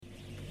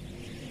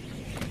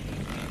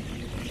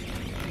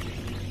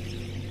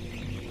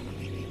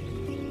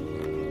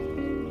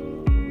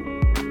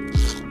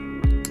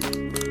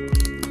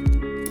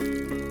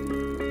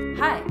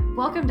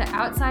Welcome to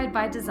Outside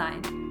by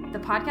Design, the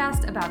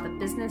podcast about the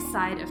business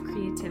side of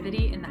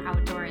creativity in the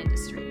outdoor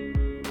industry.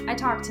 I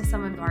talk to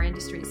some of our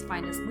industry's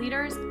finest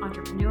leaders,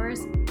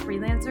 entrepreneurs,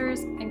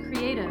 freelancers, and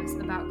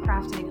creatives about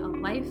crafting a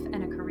life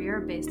and a career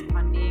based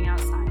upon being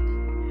outside.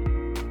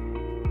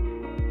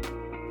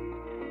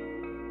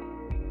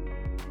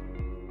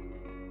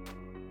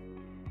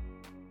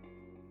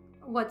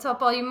 What's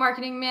up, all you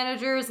marketing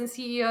managers and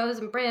CEOs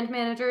and brand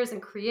managers and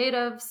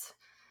creatives?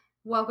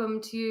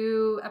 Welcome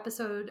to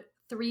episode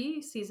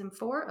 3, season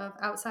 4 of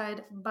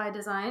Outside by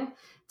Design.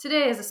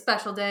 Today is a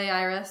special day,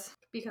 Iris,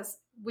 because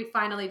we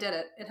finally did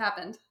it. It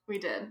happened. We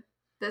did.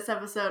 This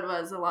episode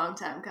was a long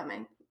time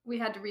coming. We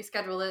had to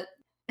reschedule it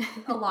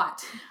a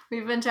lot.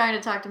 We've been trying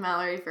to talk to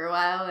Mallory for a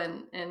while,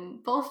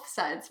 and both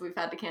sides we've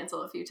had to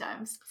cancel a few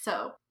times.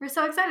 So we're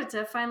so excited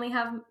to finally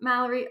have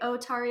Mallory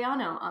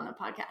Otariano on the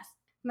podcast.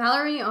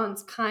 Mallory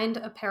owns Kind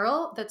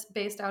Apparel that's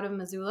based out of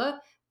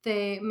Missoula.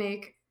 They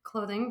make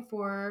clothing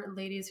for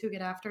ladies who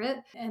get after it,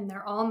 and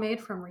they're all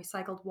made from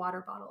recycled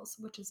water bottles,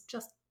 which is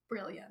just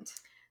brilliant.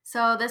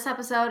 So this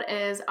episode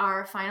is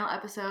our final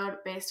episode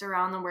based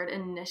around the word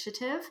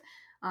initiative.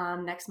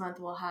 Next month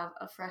we'll have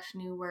a fresh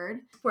new word.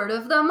 Word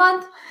of the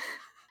month!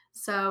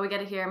 So we get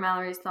to hear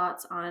Mallory's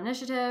thoughts on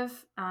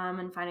initiative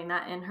and finding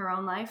that in her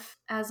own life,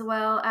 as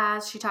well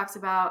as she talks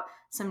about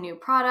some new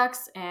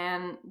products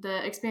and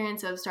the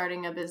experience of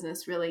starting a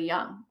business really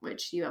young,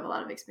 which you have a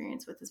lot of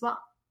experience with as well.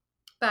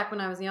 Back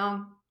when I was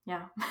young.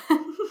 Yeah.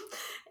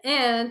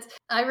 And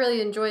I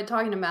really enjoyed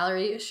talking to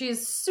Mallory.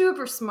 She's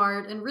super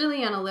smart and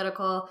really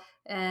analytical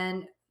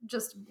and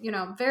just,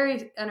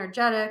 very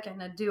energetic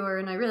and a doer.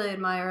 And I really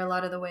admire a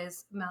lot of the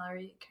ways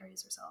Mallory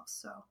carries herself.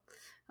 So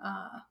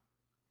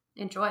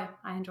enjoy.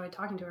 I enjoyed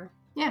talking to her.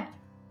 Yeah,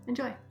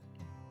 enjoy.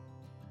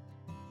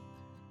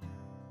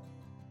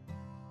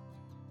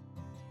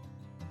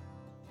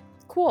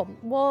 Cool.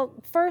 Well,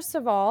 first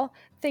of all,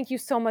 thank you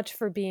so much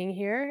for being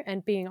here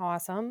and being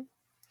awesome.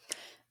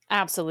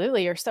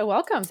 Absolutely. You're so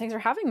welcome. Thanks for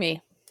having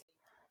me.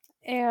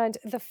 And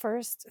the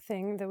first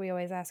thing that we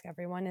always ask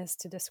everyone is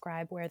to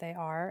describe where they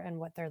are and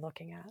what they're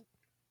looking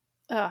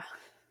at.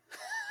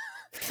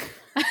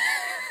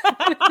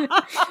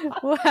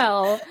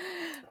 Well,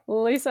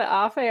 Lisa,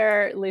 off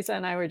air, Lisa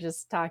and I were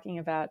just talking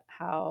about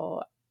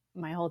how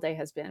my whole day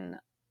has been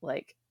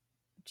like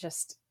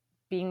just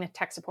being the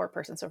tech support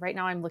person. So right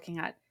now I'm looking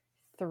at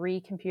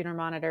 3 computer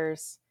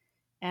monitors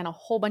and a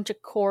whole bunch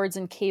of cords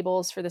and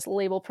cables for this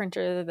label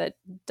printer that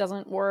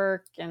doesn't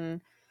work,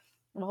 and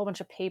a whole bunch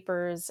of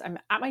papers. I'm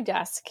at my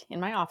desk in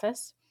my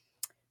office,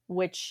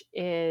 which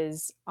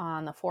is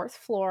on the 4th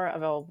floor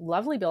of a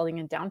lovely building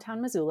in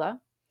downtown Missoula.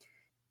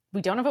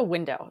 We don't have a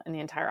window in the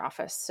entire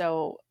office.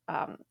 So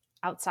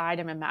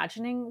outside, I'm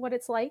imagining what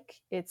it's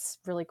like. It's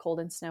really cold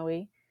and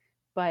snowy.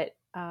 But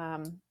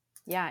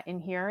in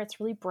here,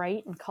 it's really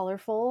bright and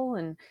colorful.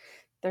 And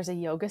there's a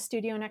yoga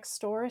studio next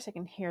door, so I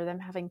can hear them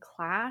having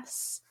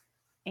class.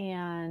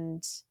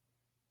 And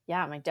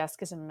yeah, my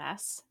desk is a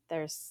mess.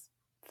 There's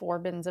 4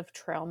 bins of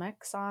trail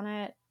mix on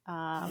it,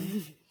 a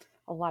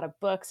lot of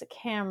books, a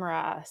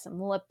camera,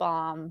 some lip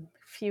balm,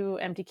 a few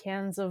empty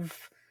cans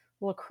of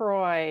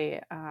LaCroix,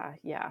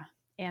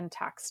 and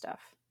tax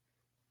stuff.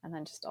 And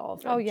then just all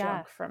of the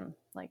junk from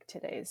like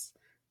today's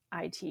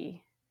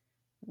IT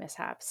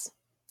mishaps.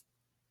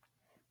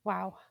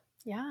 Wow.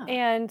 Yeah.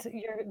 And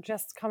you're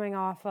just coming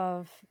off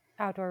of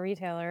Outdoor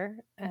Retailer.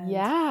 And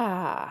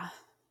Yeah.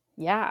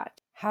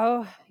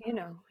 How,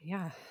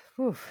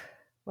 Oof,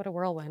 what a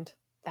whirlwind.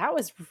 That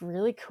was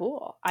really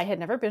cool. I had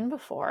never been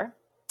before,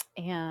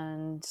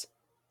 and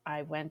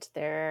I went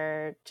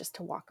there just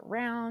to walk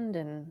around,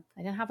 and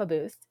I didn't have a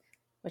booth,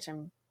 which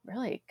I'm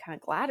really kind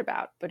of glad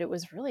about, but it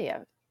was really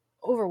a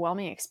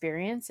overwhelming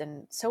experience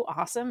and so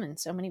awesome in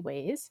so many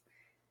ways.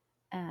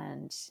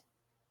 And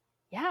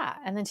yeah,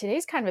 and then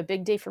today's kind of a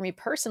big day for me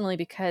personally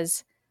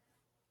because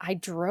I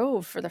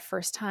drove for the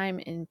first time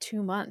in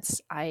 2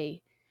 months. I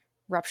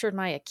ruptured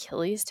my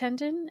Achilles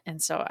tendon, and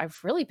so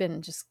I've really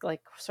been just like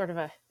sort of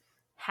a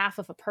half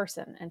of a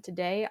person. And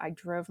today I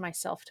drove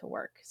myself to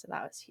work, so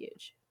that was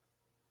huge.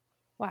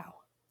 Wow.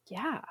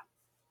 Yeah.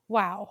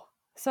 Wow.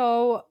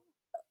 So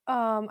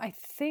I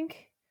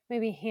think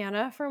maybe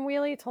Hannah from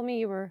Wheelie told me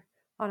you were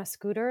on a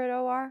scooter at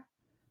OR.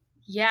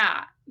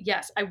 Yeah.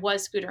 Yes, I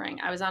was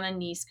scootering. I was on a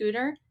knee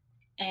scooter,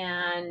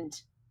 and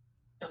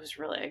it was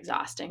really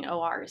exhausting.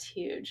 OR is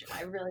huge.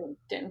 I really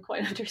didn't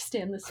quite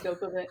understand the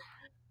scope of it.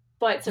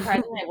 But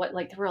surprisingly,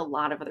 there were a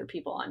lot of other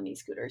people on knee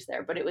scooters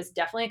there, but it was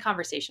definitely a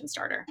conversation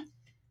starter.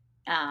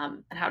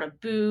 And how to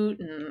boot,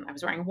 and I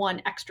was wearing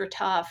one extra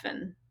tough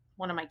and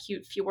one of my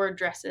cute fjord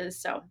dresses.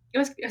 So it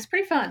was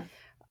pretty fun.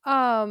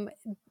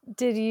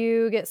 Did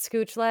you get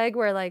scooch leg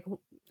where like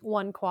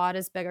one quad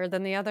is bigger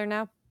than the other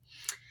now?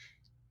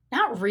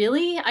 Not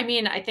really. I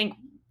mean, I think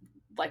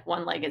like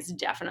one leg is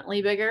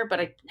definitely bigger,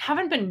 but I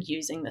haven't been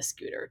using the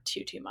scooter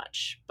too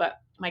much. But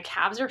my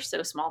calves are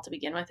so small to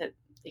begin with that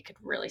they could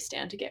really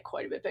stand to get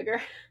quite a bit bigger.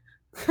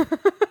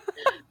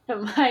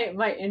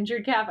 My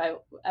injured calf,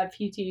 at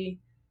PT a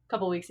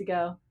couple weeks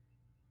ago,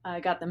 I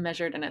got them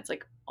measured, and it's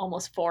like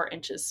almost 4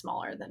 inches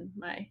smaller than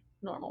my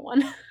normal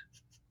one.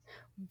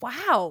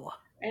 Wow.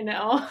 I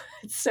know.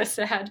 It's so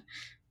sad.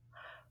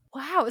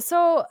 Wow.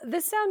 So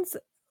this sounds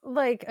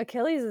like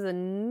Achilles is a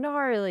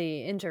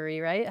gnarly injury,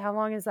 right? How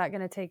long is that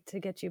going to take to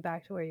get you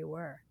back to where you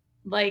were?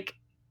 Like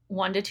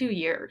 1 to 2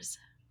 years.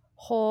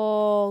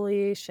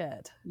 Holy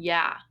shit.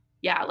 Yeah.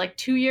 Yeah. Like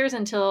 2 years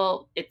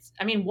until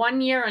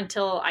 1 year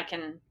until I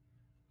can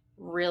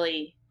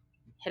really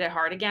hit it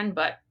hard again.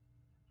 But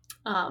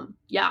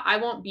yeah, I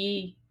don't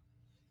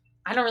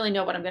really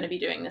know what I'm going to be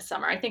doing this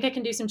summer. I think I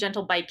can do some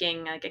gentle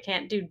biking. Like I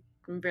can't do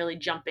really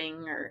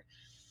jumping or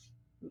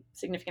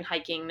significant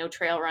hiking, no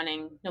trail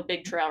running, no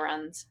big trail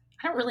runs.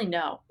 I don't really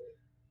know.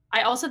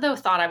 I also, though,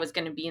 thought I was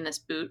going to be in this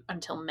boot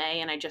until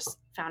May, and I just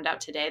found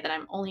out today that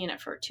I'm only in it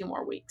for 2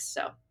 more weeks.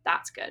 So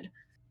that's good.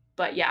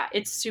 But yeah,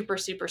 it's super,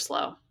 super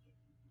slow.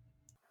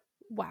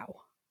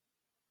 Wow.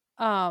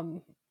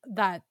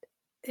 That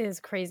is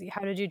crazy.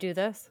 How did you do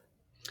this?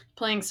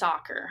 Playing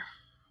soccer.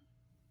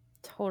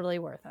 Totally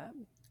worth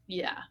it.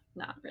 Yeah,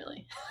 not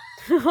really.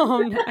 Oh,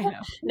 no, I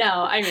know.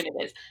 No, I mean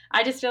it is.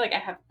 I just feel like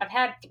I've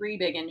had 3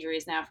 big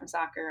injuries now from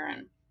soccer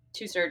and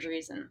 2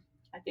 surgeries, and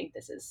I think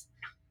this is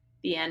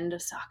the end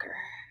of soccer.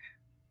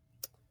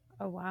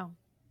 Oh, wow.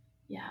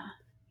 Yeah.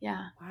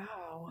 Yeah.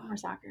 Wow. No more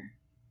soccer.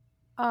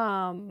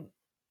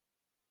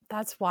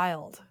 That's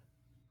wild.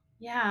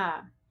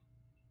 Yeah.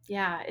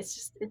 Yeah.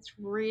 It's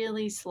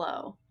really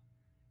slow.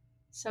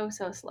 So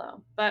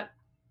slow. But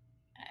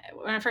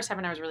when it first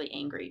happened, I was really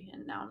angry,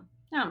 and now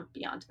I'm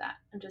beyond that.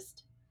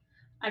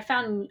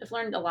 I've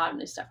learned a lot of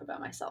new stuff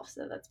about myself.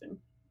 So that's been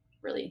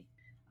really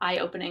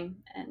eye-opening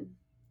and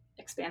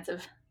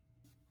expansive.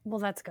 Well,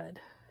 that's good.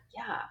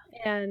 Yeah.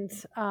 And,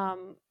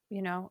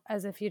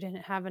 as if you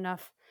didn't have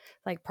enough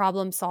like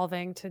problem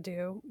solving to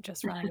do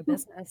just running a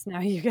business,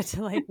 now you get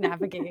to like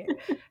navigate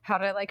how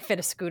to like fit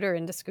a scooter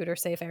into scooter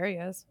safe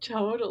areas.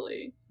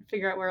 Totally.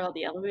 Figure out where all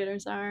the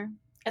elevators are.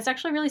 It's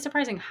actually really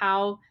surprising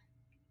how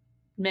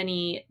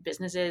many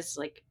businesses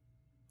like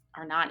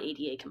are not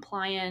ADA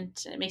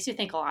compliant. And it makes you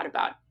think a lot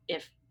about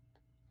if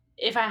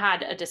I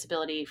had a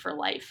disability for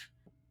life,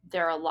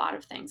 there are a lot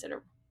of things that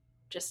are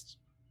just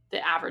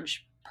the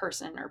average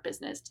person or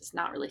business does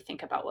not really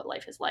think about what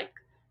life is like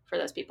for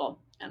those people.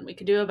 And we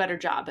could do a better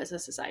job as a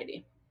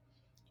society.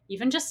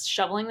 Even just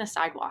shoveling the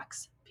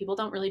sidewalks. People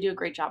don't really do a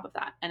great job of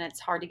that. And it's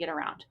hard to get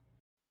around.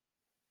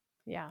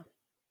 Yeah.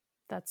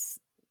 That's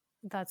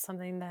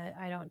something that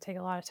I don't take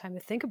a lot of time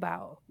to think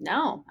about.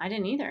 No, I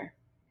didn't either.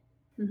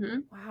 Mm-hmm.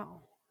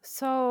 Wow.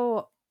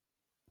 So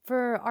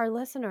for our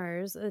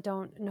listeners that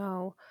don't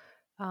know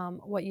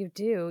what you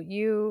do,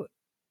 you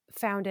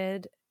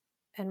founded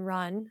and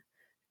run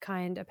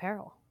Kind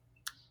Apparel.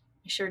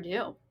 I sure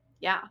do.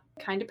 Yeah.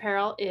 Kind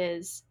Apparel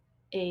is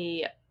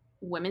a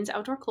women's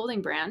outdoor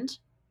clothing brand,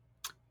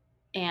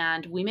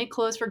 and we make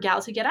clothes for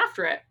gals who get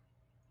after it.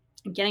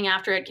 Getting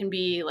after it can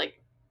be like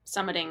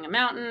summiting a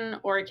mountain,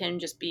 or it can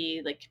just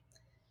be like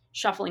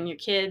shuffling your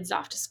kids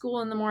off to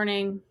school in the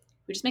morning.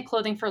 We just make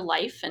clothing for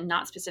life and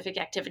not specific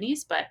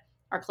activities, but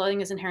our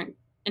clothing is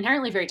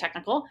inherently very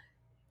technical,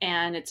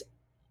 and it's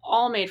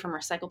all made from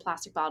recycled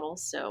plastic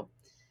bottles. So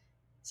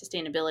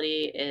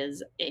sustainability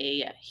is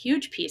a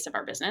huge piece of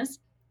our business.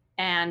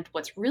 And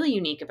what's really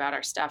unique about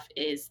our stuff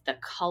is the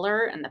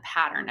color and the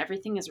pattern.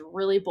 Everything is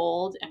really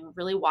bold and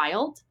really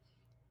wild.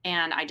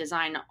 And I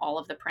design all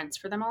of the prints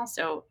for them all.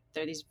 So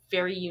they're these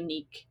very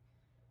unique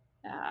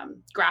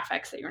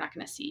graphics that you're not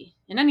going to see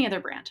in any other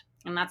brand.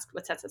 And that's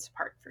what sets us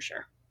apart for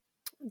sure.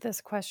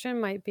 This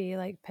question might be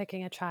like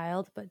picking a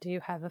child, but do you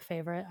have a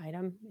favorite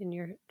item in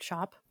your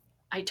shop?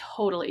 I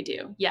totally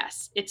do.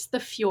 Yes. It's the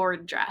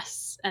Fjord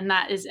dress. And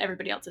that is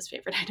everybody else's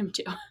favorite item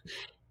too.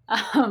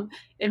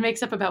 It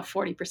makes up about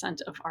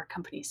 40% of our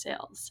company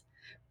sales.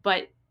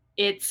 But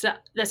it's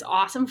this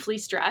awesome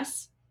fleece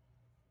dress.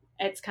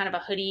 It's kind of a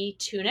hoodie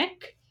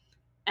tunic.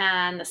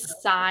 And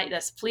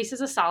this fleece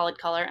is a solid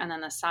color. And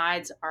then the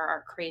sides are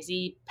our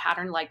crazy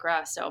pattern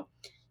lycra. So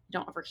you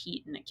don't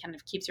overheat, and it kind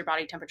of keeps your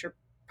body temperature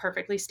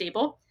perfectly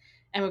stable.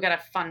 And we've got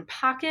a fun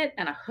pocket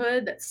and a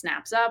hood that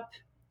snaps up.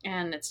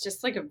 And it's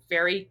just like a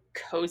very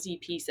cozy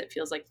piece that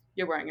feels like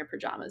you're wearing your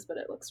pajamas, but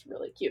it looks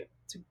really cute.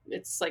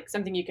 It's like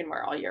something you can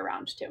wear all year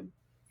round too.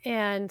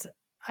 And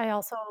I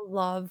also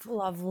love,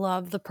 love,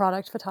 love the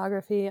product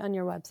photography on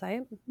your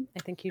website. I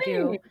think you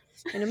do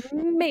an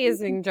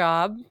amazing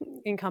job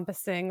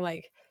encompassing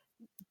like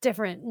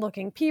different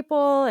looking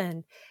people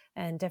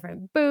and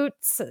different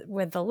boots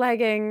with the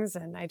leggings.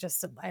 And I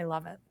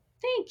love it.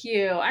 Thank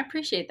you. I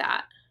appreciate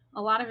that.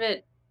 A lot of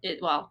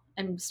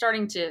I'm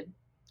starting to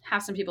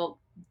have some people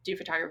do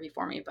photography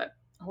for me, but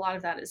a lot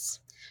of that is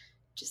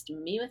just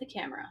me with a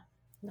camera.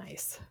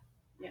 Nice.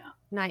 Yeah.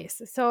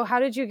 Nice. So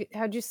how'd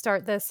you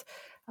start this?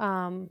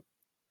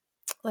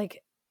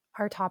 Like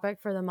our topic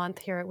for the month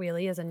here at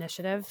Wheelie is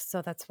initiative.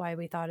 So that's why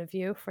we thought of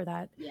you for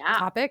that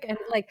topic. And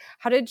like,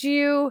 how did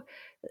you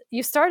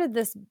started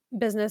this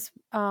business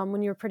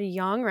when you were pretty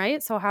young,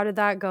 right? So how did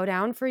that go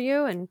down for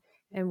you?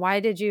 And why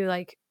did you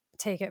like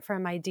take it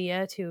from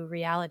idea to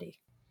reality?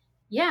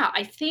 Yeah,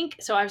 I think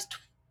so. I was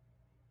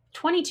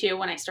 22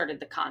 when I started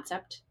the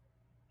concept,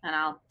 and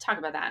I'll talk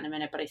about that in a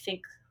minute. But I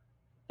think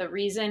the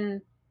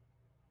reason,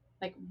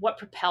 like what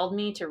propelled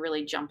me to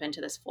really jump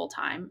into this full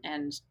time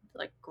and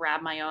like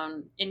grab my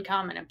own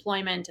income and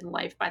employment and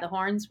life by the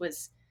horns,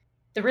 was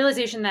the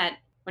realization that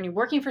when you're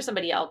working for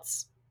somebody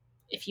else,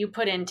 if you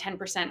put in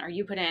 10% or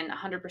you put in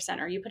 100%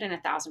 or you put in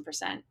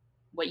 1,000%,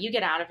 what you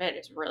get out of it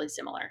is really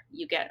similar.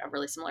 You get a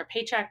really similar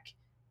paycheck,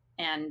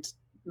 and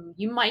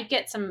you might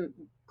get some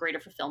greater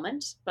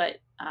fulfillment, but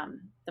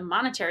the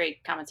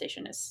monetary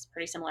compensation is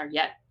pretty similar.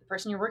 Yet the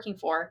person you're working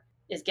for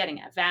is getting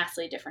a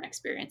vastly different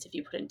experience if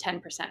you put in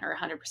 10% or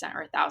 100%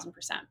 or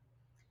 1,000%.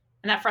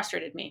 And that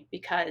frustrated me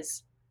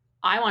because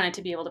I wanted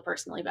to be able to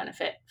personally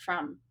benefit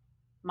from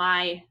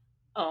my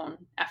own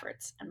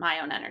efforts and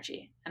my own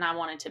energy. And I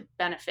wanted to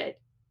benefit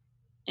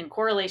in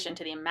correlation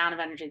to the amount of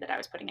energy that I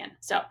was putting in.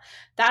 So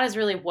that is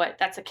really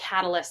that's a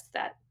catalyst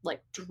that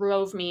like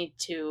drove me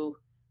to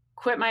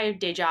quit my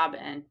day job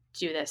and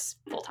do this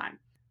full time.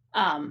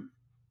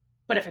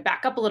 But if I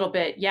back up a little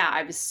bit, yeah,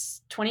 I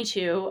was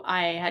 22.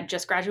 I had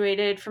just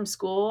graduated from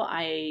school.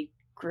 I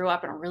grew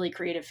up in a really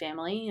creative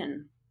family,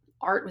 and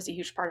art was a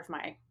huge part of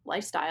my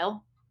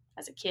lifestyle.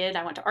 As a kid,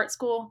 I went to art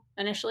school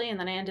initially, and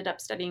then I ended up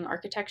studying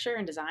architecture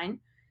and design.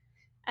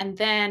 And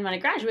then when I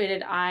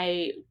graduated,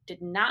 I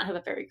did not have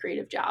a very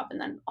creative job. And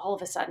then all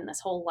of a sudden,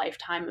 this whole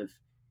lifetime of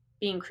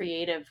being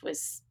creative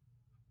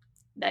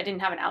I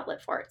didn't have an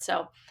outlet for it.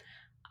 So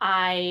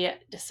I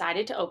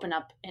decided to open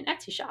up an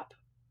Etsy shop,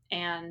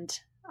 and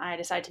I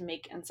decided to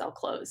make and sell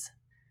clothes.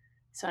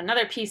 So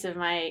another piece of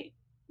my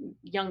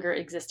younger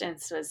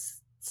existence was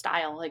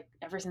style. Like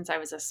ever since I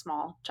was a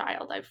small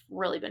child, I've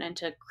really been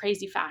into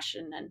crazy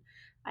fashion, and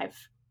I've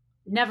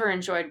never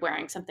enjoyed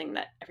wearing something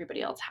that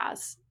everybody else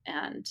has.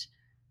 And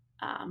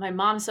my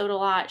mom sewed a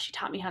lot. She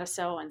taught me how to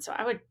sew. And so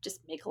I would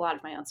just make a lot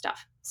of my own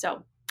stuff.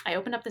 So I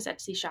opened up this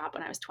Etsy shop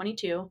when I was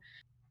 22.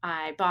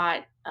 I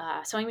bought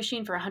a sewing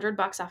machine for $100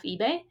 off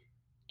eBay,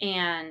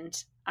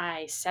 and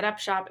I set up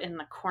shop in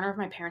the corner of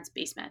my parents'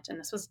 basement. And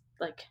this was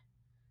like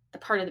the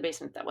part of the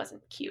basement that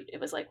wasn't cute. It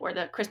was like where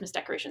the Christmas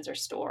decorations are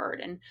stored.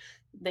 And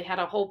they had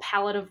a whole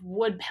pallet of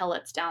wood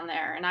pellets down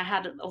there. And I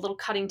had a little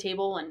cutting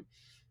table, and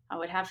I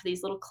would have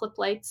these little clip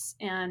lights,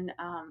 and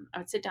I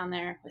would sit down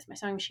there with my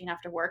sewing machine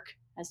after work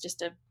as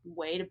just a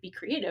way to be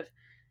creative.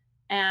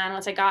 And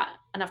once I got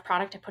enough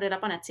product, I put it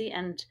up on Etsy,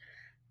 and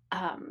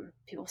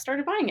people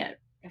started buying it.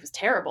 It was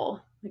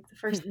terrible. Like the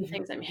first few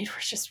things I made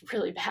were just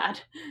really bad.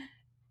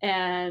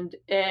 And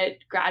it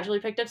gradually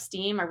picked up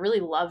steam. I really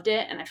loved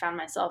it. And I found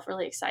myself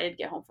really excited to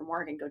get home from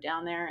work and go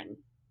down there and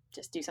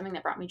just do something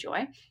that brought me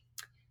joy.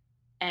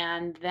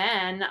 And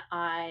then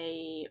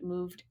I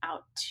moved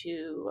out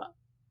to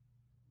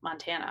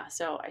Montana.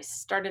 So I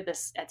started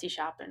this Etsy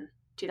shop in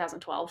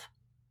 2012,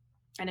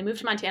 and I moved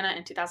to Montana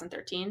in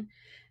 2013.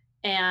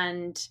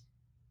 And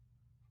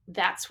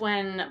that's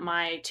when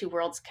my two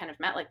worlds kind of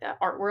met, like the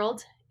art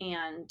world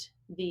and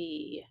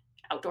the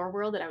outdoor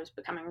world that I was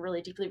becoming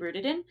really deeply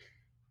rooted in.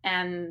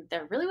 And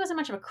there really wasn't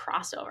much of a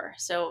crossover.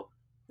 So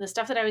the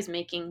stuff that I was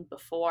making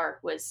before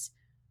was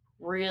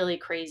really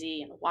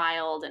crazy and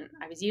wild. And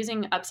I was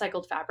using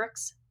upcycled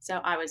fabrics. So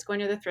I was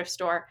going to the thrift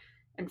store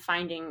and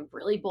finding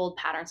really bold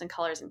patterns and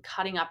colors and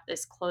cutting up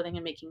this clothing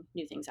and making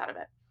new things out of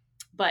it.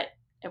 But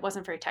it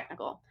wasn't very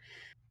technical.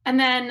 And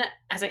then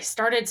as I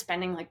started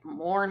spending like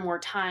more and more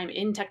time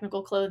in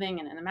technical clothing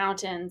and in the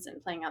mountains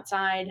and playing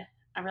outside,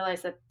 I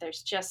realized that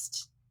there's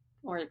just,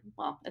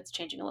 it's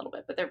changing a little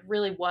bit, but there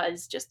really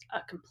was just a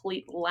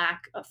complete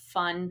lack of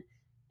fun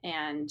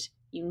and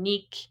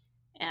unique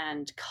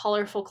and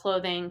colorful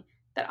clothing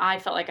that I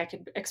felt like I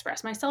could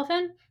express myself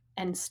in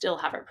and still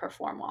have it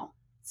perform well.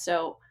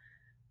 So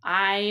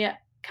I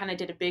kind of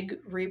did a big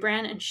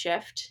rebrand and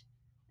shift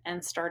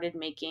and started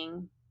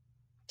making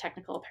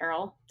technical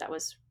apparel that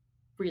was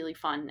really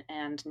fun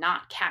and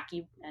not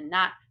khaki and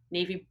not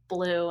navy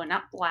blue and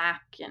not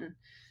black and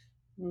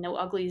no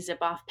ugly zip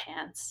off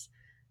pants.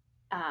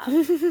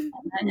 And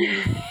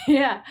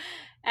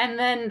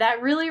then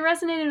that really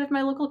resonated with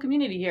my local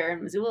community here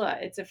in Missoula.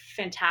 It's a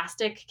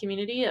fantastic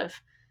community of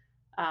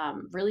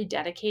really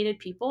dedicated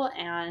people,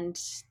 and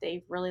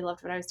they really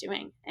loved what I was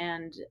doing.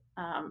 And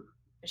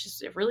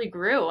it really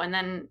grew. And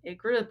then it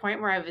grew to the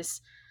point where I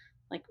was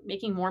like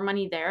making more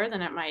money there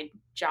than at my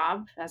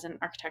job as an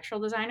architectural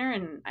designer.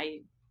 And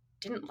I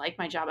didn't like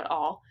my job at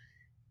all.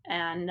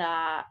 And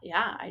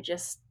I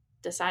just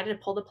decided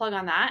to pull the plug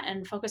on that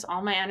and focus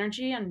all my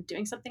energy on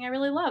doing something I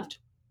really loved.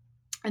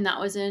 And that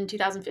was in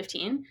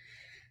 2015.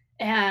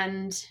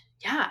 And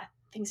yeah,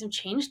 things have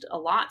changed a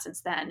lot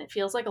since then. It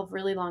feels like a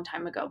really long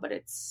time ago, but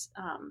it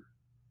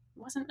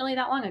wasn't really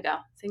that long ago.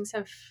 Things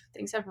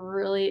have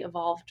really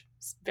evolved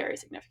very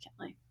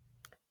significantly.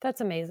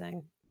 That's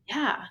amazing.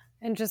 Yeah.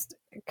 And just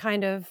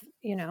kind of,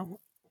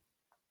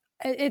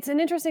 it's an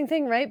interesting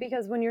thing, right?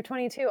 Because when you're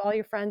 22, all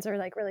your friends are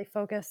like really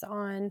focused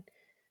on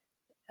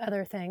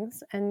other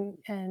things. And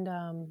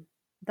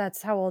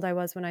that's how old I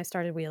was when I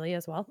started Wheelie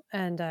as well.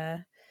 And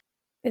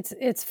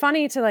it's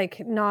funny to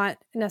like not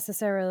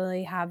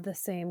necessarily have the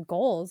same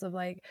goals of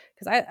like,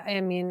 because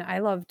I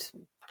loved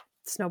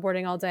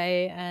snowboarding all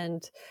day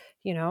and,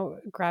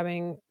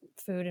 grabbing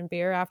food and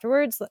beer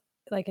afterwards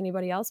like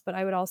anybody else. But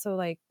I would also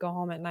like go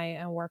home at night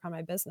and work on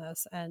my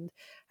business. And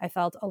I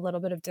felt a little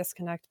bit of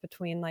disconnect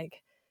between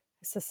like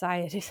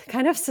society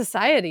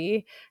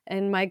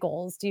and my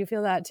goals. Do you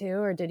feel that too?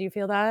 Or did you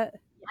feel that?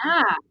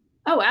 Yeah.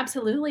 Oh,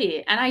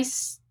 absolutely. And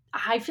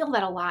I feel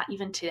that a lot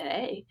even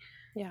today.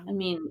 Yeah. I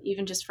mean,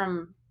 even just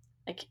from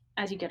like,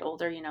 as you get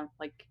older,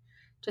 like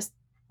just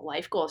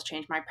life goals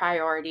change. My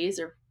priorities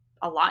are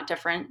a lot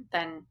different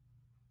than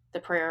the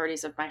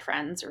priorities of my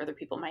friends or other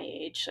people my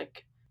age.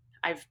 Like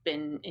I've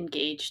been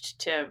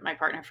engaged to my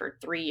partner for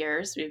 3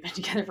 years. We've been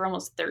together for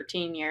almost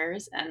 13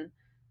 years. And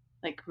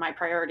like my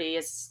priority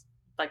is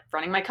like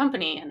running my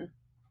company. And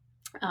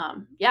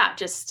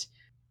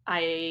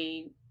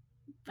I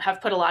have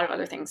put a lot of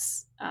other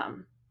things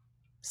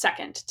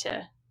second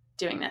to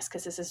doing this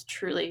because this is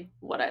truly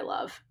what I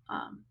love.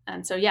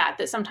 And so,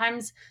 that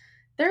sometimes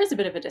there is a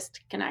bit of a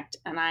disconnect,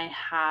 and I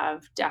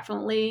have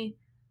definitely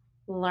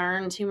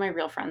learned who my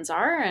real friends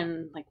are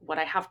and like what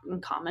I have in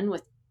common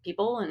with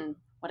people and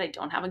what I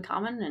don't have in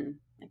common. And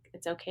like,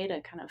 it's okay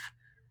to kind of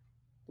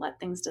let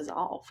things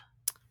dissolve.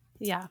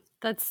 Yeah,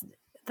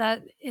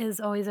 that is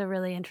always a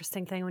really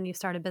interesting thing when you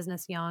start a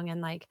business young.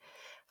 And like,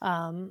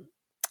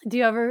 do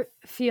you ever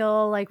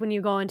feel like when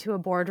you go into a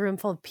boardroom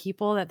full of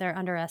people that they're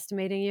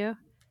underestimating you?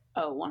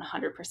 Oh,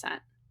 100%.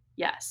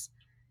 Yes.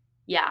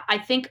 Yeah. I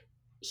think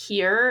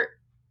here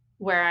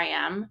where I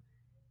am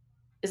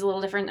is a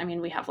little different. I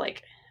mean, we have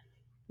like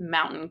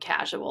mountain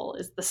casual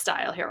is the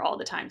style here all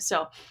the time.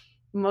 So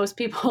most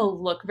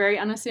people look very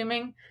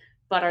unassuming,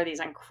 but are these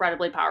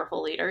incredibly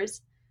powerful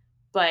leaders.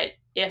 But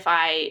if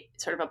I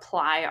sort of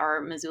apply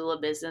our Missoula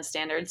business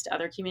standards to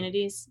other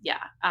communities,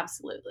 yeah,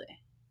 absolutely.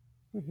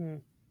 Mm-hmm.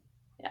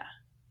 Yeah.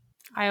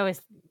 I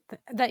always,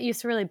 that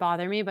used to really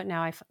bother me, but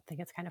now I think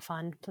it's kind of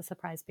fun to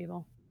surprise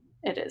people.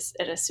 It is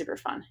super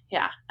fun.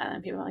 Yeah. And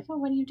then people are like, oh,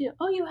 what do you do?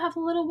 Oh, you have a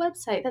little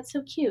website. That's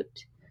so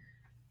cute.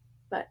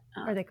 But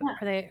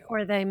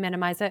or they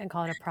minimize it and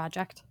call it a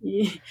project.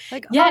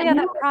 Like,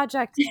 that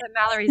project that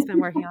Mallory's been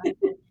working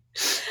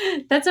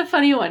on. That's a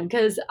funny one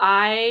because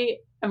I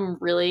am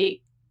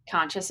really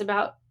conscious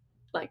about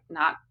like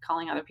not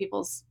calling other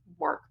people's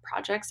work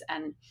projects.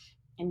 And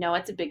I know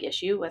it's a big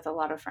issue with a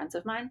lot of friends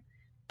of mine,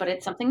 but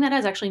it's something that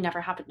has actually never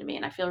happened to me.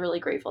 And I feel really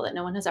grateful that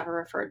no one has ever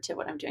referred to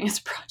what I'm doing as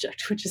a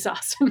project, which is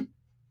awesome.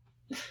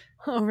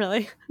 Oh,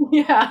 really?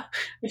 Yeah.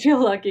 I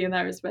feel lucky in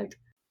that respect.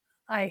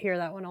 I hear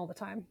that one all the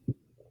time.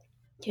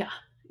 Yeah.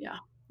 Yeah.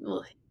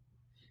 Ugh.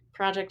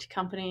 Project,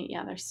 company.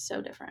 Yeah. They're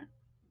so different.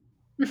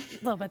 A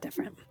little bit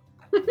different.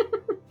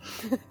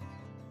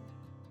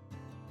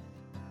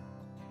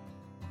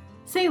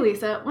 Say,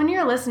 Lisa, when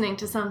you're listening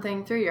to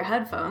something through your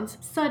headphones,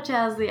 such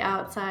as the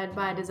Outside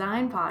by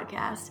Design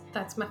podcast,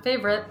 that's my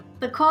favorite,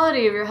 the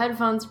quality of your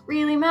headphones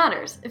really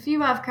matters. If you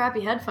have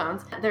crappy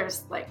headphones,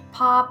 there's like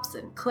pops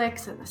and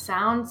clicks and the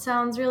sound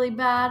sounds really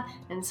bad,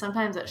 and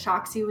sometimes it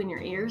shocks you in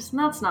your ears, and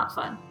that's not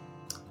fun.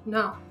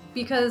 No,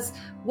 because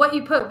what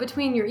you put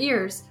between your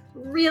ears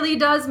really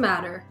does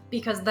matter,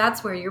 because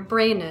that's where your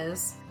brain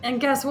is.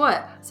 And guess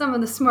what? Some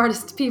of the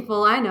smartest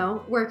people I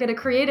know work at a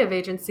creative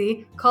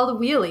agency called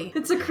Wheelie.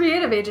 It's a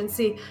creative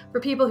agency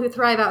for people who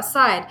thrive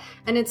outside,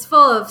 and it's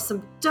full of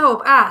some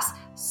dope ass,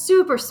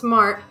 super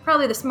smart,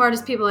 probably the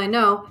smartest people I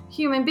know,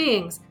 human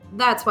beings.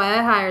 That's why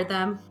I hired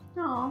them.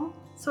 Aww.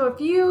 So if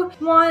you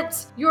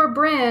want your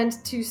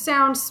brand to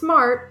sound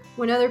smart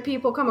when other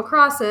people come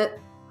across it,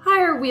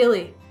 hire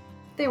Wheelie.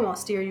 They won't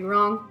steer you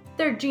wrong.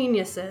 They're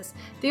geniuses.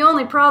 The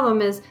only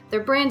problem is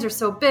their brains are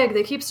so big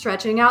they keep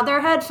stretching out their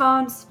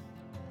headphones.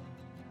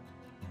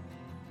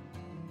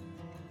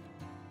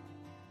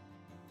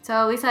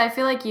 So, Lisa, I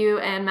feel like you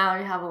and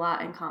Mallory have a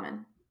lot in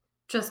common.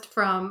 Just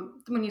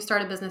from when you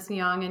start a business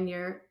young and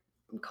you're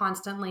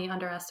constantly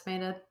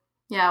underestimated.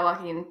 Yeah,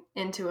 walking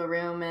into a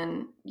room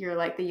and you're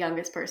like the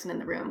youngest person in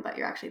the room, but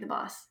you're actually the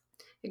boss.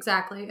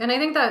 Exactly. And I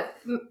think that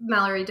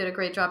Mallory did a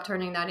great job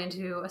turning that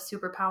into a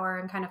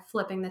superpower and kind of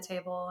flipping the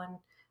table and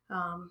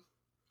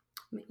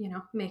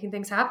making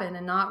things happen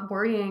and not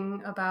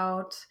worrying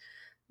about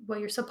what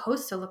you're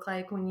supposed to look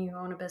like when you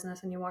own a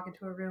business and you walk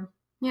into a room.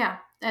 Yeah,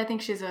 I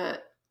think she's a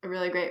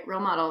really great role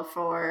model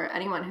for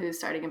anyone who's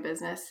starting a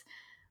business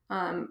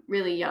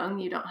really young.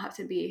 You don't have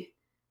to be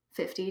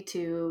 50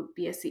 to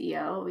be a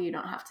CEO. You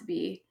don't have to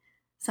be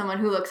someone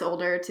who looks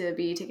older to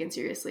be taken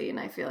seriously. And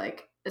I feel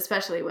like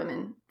especially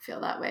women feel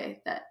that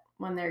way, that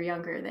when they're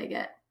younger, they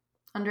get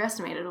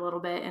underestimated a little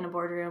bit in a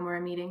boardroom or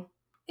a meeting.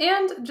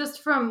 And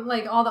just from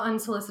like all the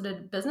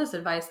unsolicited business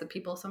advice that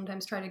people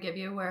sometimes try to give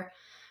you, where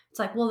it's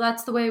like, well,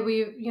 that's the way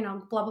we,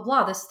 blah, blah,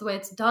 blah. This is the way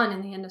it's done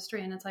in the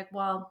industry. And it's like,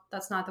 well,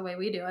 that's not the way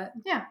we do it.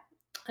 Yeah.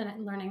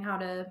 And learning how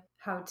to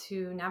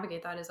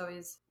navigate that is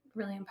always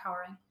really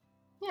empowering.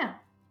 Yeah.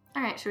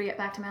 All right. Should we get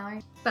back to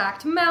Mallory? Back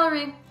to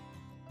Mallory.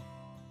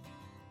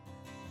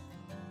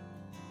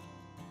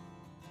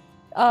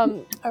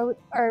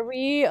 Are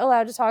we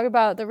allowed to talk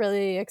about the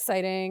really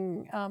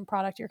exciting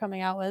product you're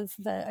coming out with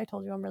that I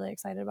told you I'm really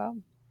excited about?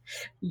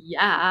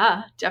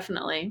 Yeah,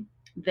 definitely.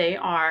 They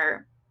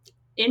are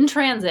in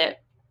transit.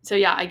 So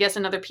yeah, I guess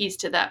another piece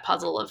to that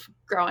puzzle of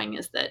growing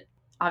is that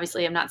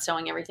obviously I'm not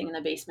sewing everything in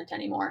the basement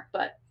anymore,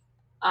 but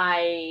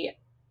I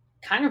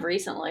kind of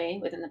recently,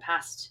 within the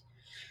past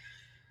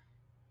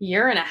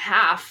year and a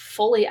half,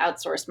 fully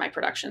outsourced my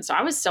production. So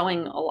I was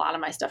sewing a lot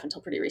of my stuff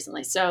until pretty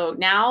recently. So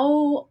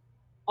now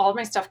all of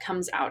my stuff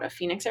comes out of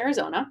Phoenix,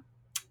 Arizona,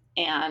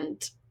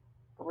 and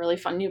a really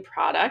fun new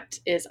product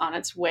is on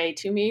its way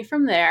to me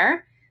from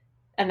there.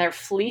 And they're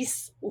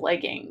fleece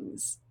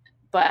leggings,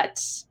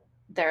 but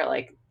they're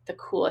like the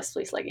coolest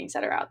fleece leggings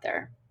that are out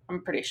there.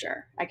 I'm pretty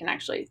sure I can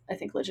actually, I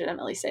think,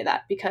 legitimately say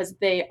that, because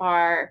they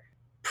are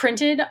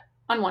printed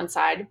on one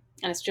side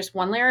and it's just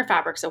one layer of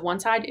fabric. So one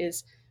side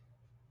is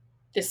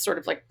this sort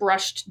of like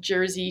brushed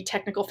jersey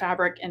technical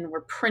fabric, and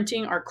we're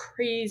printing our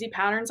crazy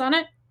patterns on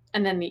it.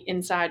 And then the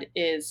inside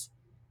is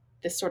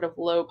this sort of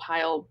low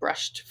pile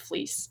brushed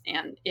fleece.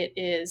 And it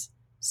is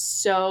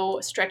so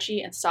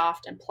stretchy and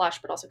soft and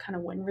plush, but also kind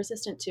of wind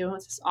resistant too.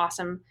 It's this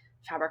awesome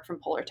fabric from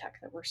Polartec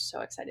that we're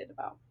so excited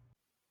about.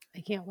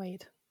 I can't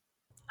wait.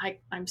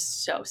 I'm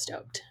so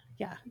stoked.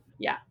 Yeah.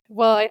 Yeah.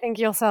 Well, I think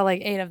you'll sell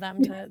like 8 of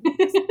them to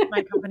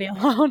my company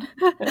alone.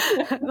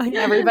 Like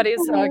everybody's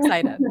so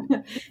excited.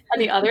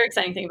 And the other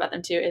exciting thing about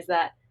them too is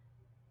that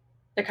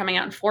they're coming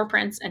out in 4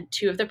 prints, and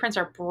 2 of the prints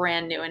are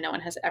brand new and no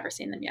one has ever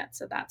seen them yet.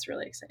 So that's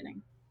really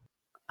exciting.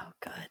 Oh,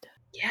 good.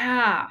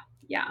 Yeah.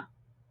 Yeah.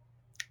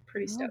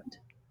 Pretty stoked.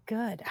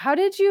 Good. How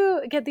did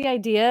you get the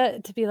idea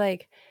to be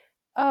like,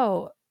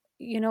 oh,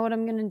 you know what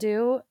I'm going to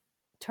do?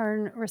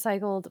 Turn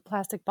recycled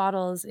plastic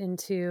bottles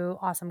into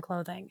awesome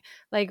clothing?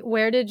 Like,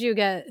 where did you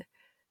get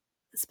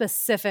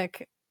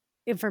specific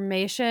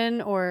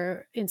information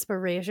or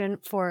inspiration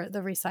for the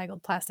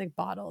recycled plastic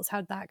bottles?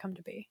 How'd that come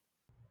to be?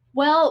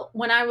 Well,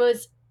 when I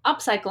was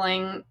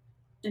upcycling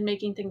and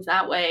making things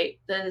that way,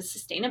 the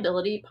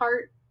sustainability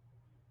part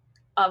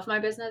of my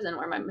business and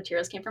where my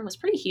materials came from was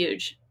pretty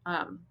huge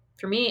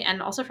for me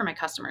and also for my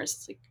customers.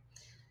 It's like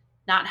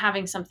not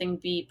having something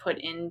be put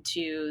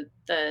into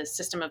the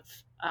system of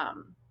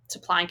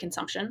supply and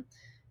consumption,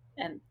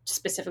 and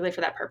specifically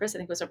for that purpose, I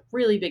think was a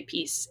really big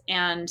piece.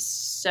 And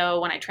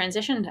so when I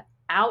transitioned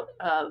out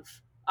of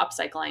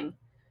upcycling,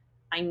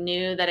 I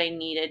knew that I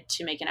needed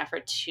to make an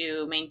effort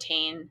to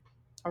maintain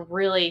a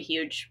really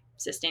huge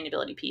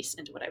sustainability piece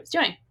into what I was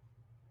doing.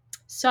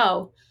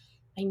 So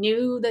I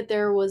knew that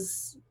there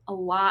was a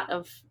lot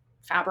of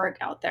fabric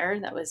out there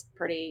that was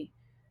it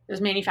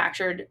was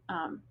manufactured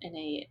in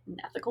an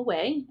ethical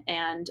way.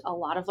 And a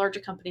lot of larger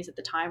companies at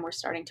the time were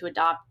starting to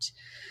adopt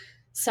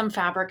some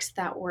fabrics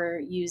that were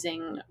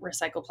using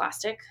recycled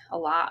plastic. A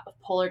lot of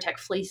Polartec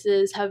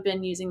fleeces have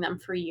been using them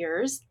for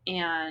years,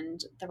 and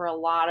there were a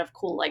lot of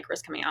cool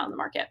lycras coming out in the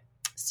market.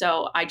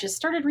 So I just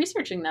started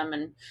researching them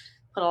and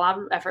put a lot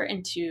of effort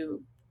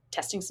into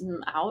testing some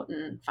out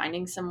and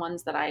finding some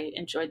ones that I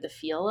enjoyed the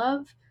feel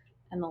of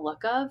and the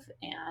look of,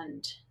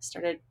 and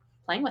started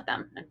playing with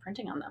them and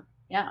printing on them.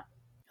 Yeah.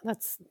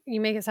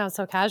 You make it sound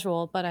so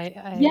casual, but I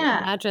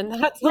imagine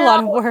that's a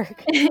lot of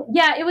work.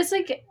 Yeah, it was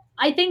like,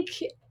 I think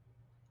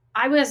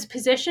I was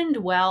positioned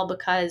well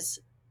because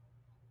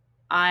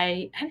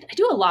I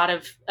do a lot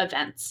of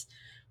events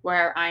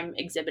where I'm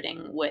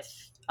exhibiting with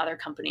other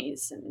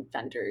companies and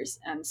vendors.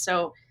 And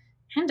so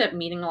I end up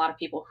meeting a lot of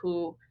people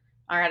who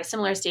are at a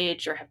similar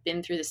stage or have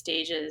been through the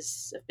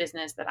stages of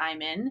business that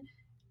I'm in.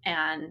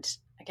 And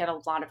I get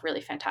a lot of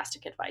really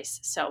fantastic advice.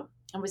 So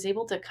I was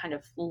able to kind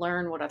of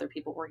learn what other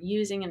people were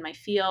using in my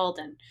field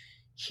and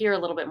hear a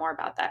little bit more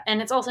about that.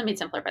 And it's also made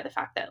simpler by the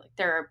fact that like,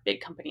 there are big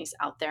companies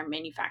out there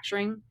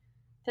manufacturing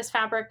this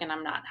fabric, and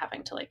I'm not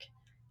having to like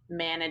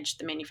manage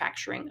the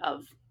manufacturing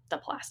of the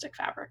plastic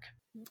fabric.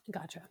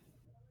 Gotcha.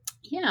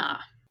 Yeah.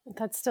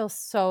 That's still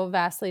so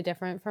vastly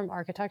different from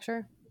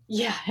architecture.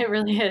 Yeah, it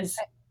really is.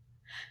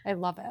 I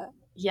love it.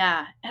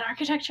 Yeah. And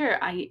architecture,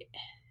 I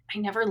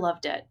never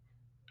loved it.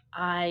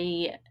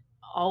 I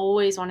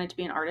always wanted to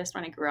be an artist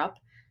when I grew up.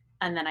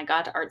 And then I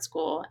got to art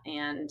school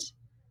and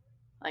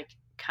like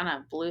kind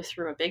of blew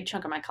through a big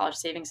chunk of my college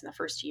savings in the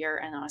first year.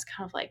 And I was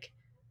kind of like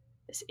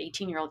this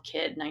 18-year-old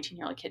kid,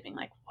 19-year-old kid being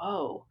like,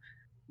 whoa,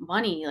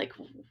 money, like,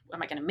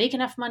 am I going to make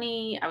enough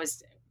money? I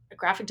was a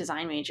graphic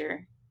design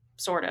major,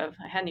 sort of.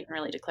 I hadn't even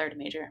really declared a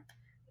major.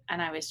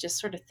 And I was just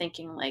sort of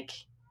thinking like,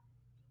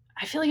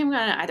 I feel like I'm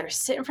going to either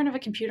sit in front of a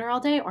computer all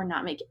day or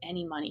not make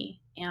any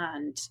money.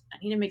 And I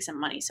need to make some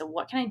money. So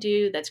what can I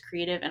do that's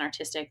creative and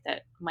artistic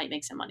that might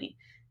make some money?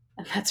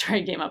 And that's where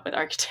I came up with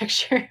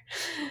architecture.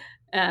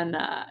 And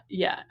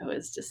yeah, it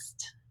was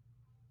just,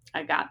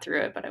 I got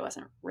through it, but it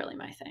wasn't really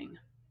my thing.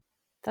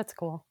 That's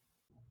cool.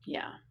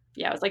 Yeah.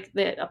 Yeah. It was like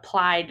the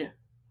applied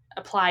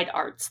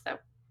arts that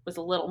was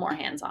a little more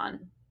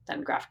hands-on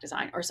than graphic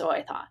design, or so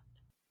I thought.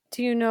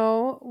 Do you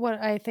know what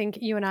I think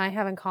you and I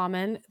have in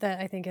common that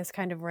I think is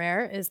kind of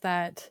rare is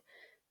that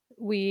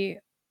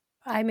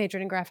I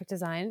majored in graphic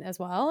design as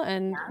well.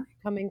 And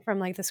coming from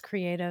like this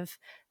creative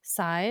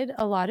side,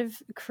 a lot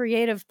of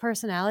creative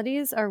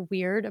personalities are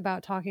weird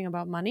about talking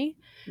about money,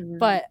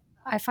 but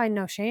I find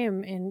no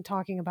shame in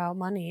talking about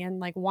money and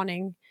like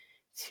wanting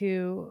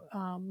to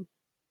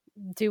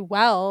do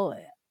well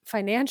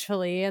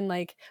financially and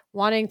like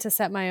wanting to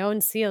set my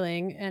own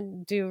ceiling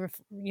and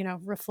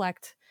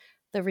reflect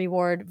the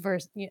reward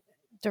versus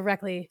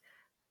directly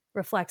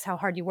reflects how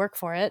hard you work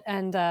for it.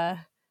 And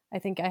I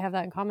think I have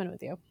that in common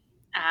with you.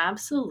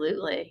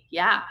 Absolutely.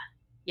 Yeah.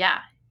 Yeah.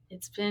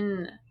 It's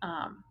been,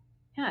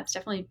 it's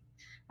definitely,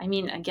 I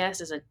mean, I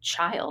guess as a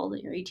child,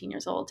 you're 18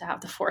 years old, to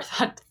have the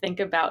forethought to think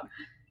about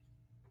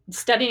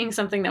studying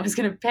something that was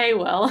going to pay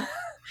well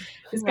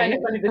is kind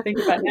of funny to think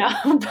about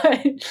now.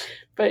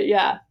 But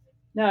yeah,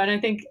 no. And I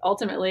think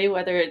ultimately,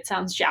 whether it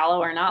sounds shallow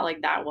or not,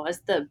 like that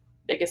was the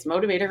biggest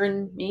motivator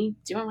in me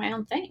doing my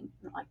own thing,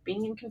 like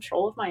being in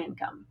control of my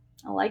income.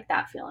 I like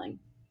that feeling.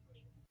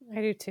 I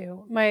do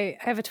too. I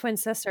have a twin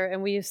sister,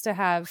 and we used to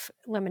have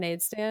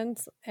lemonade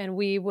stands, and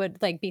we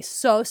would like be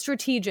so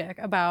strategic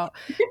about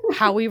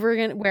where we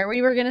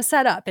were gonna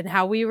set up, and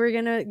how we were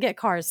gonna get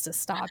cars to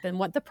stop, and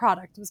what the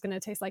product was gonna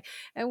taste like.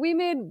 And we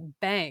made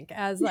bank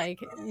as like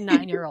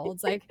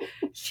 9-year-olds. Like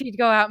she'd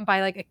go out and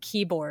buy like a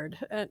keyboard,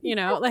 like. That's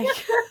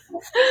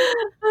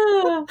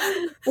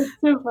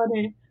so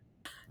funny.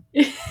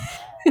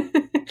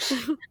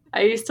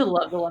 I used to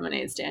love the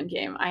lemonade stand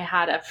game. I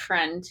had a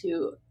friend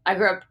I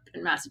grew up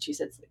in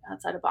Massachusetts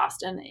outside of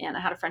Boston, and I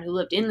had a friend who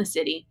lived in the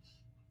city,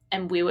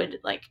 and we would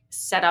like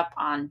set up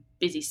on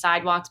busy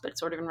sidewalks, but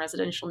sort of in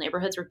residential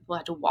neighborhoods where people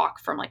had to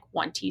walk from like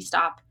one tea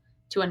stop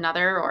to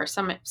another or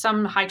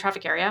some high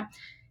traffic area.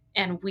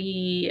 And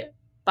we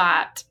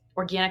bought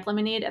organic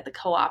lemonade at the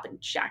co-op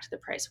and jacked the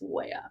price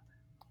way up.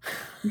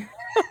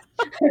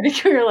 I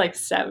think we were like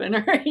 7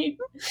 or 8.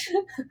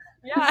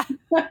 Yeah.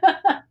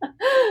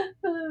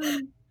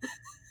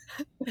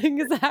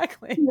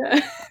 Exactly. Yeah.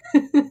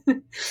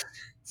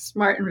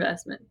 Smart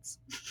investments.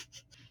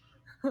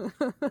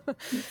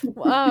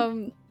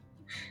 I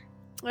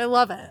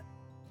love it.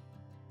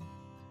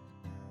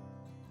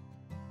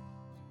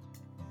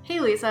 Hey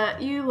Lisa,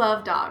 you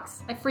love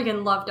dogs. I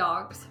freaking love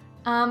dogs.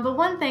 But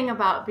one thing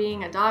about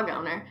being a dog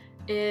owner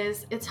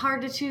is it's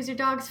hard to choose your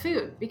dog's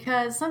food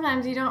because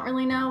sometimes you don't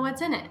really know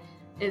what's in it.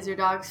 Is your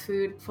dog's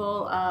food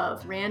full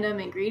of random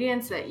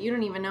ingredients that you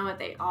don't even know what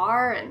they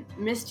are and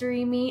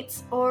mystery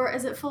meats, or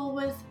is it full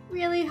with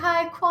really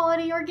high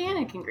quality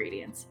organic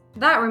ingredients?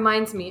 That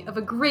reminds me of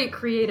a great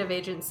creative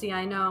agency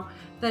I know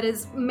that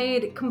is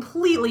made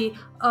completely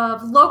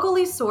of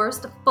locally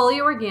sourced,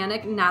 fully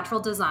organic, natural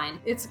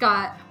design. It's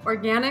got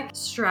organic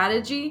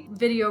strategy,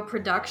 video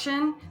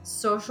production,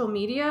 social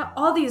media,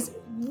 all these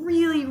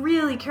really,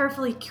 really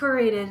carefully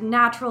curated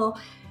natural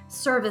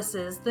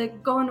services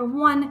that go into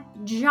one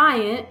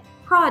giant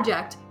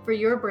project for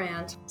your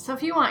brand. So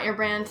if you want your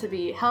brand to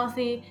be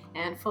healthy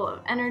and full of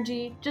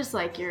energy, just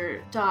like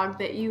your dog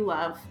that you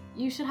love,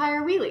 you should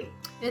hire Wheelie.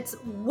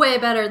 It's way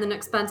better than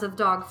expensive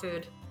dog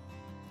food.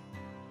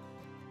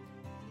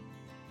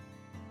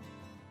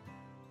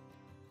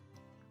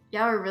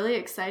 Yeah, we're really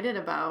excited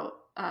about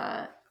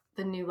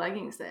the new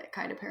leggings that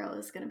Kite Apparel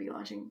is going to be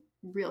launching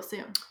real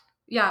soon.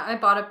 Yeah, I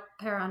bought a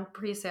pair on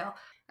pre-sale.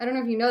 I don't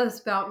know if you know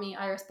this about me,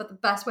 Iris, but the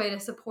best way to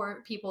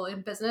support people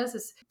in business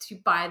is to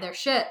buy their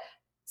shit.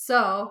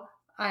 So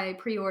I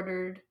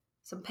pre-ordered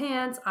some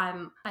pants.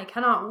 I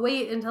cannot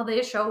wait until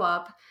they show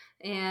up.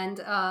 And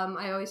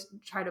I always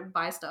try to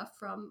buy stuff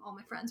from all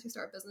my friends who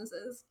start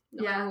businesses,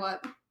 no matter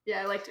what.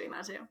 Yeah, I like doing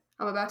that too.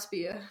 I'm about to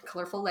be a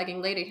colorful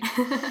legging lady.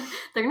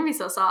 They're going to be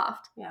so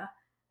soft. Yeah.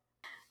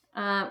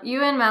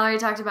 You and Mallory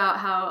talked about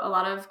how a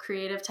lot of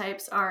creative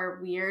types are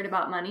weird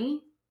about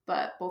money,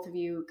 but both of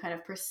you kind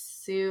of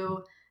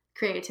pursue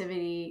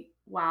creativity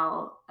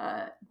while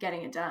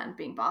getting it done,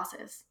 being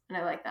bosses. And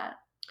I like that.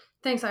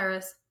 Thanks,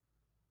 Iris.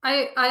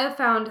 I have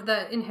found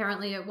that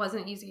inherently it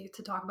wasn't easy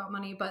to talk about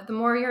money, but the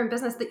more you're in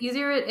business, the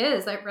easier it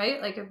is,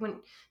 right? Like when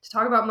to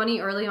talk about money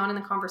early on in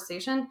the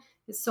conversation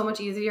is so much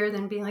easier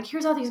than being like,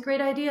 here's all these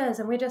great ideas,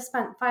 and we just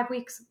spent 5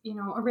 weeks,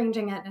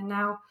 arranging it, and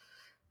now,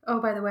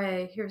 oh, by the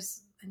way,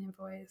 here's an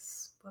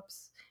invoice.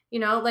 Whoops.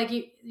 Like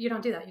you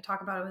don't do that. You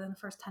talk about it within the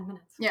first 10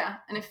 minutes. Yeah,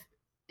 and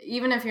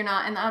even if you're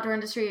not in the outdoor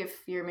industry, if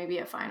you're maybe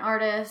a fine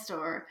artist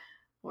or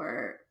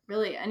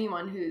really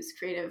anyone who's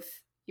creative,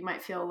 you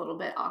might feel a little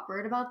bit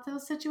awkward about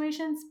those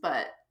situations,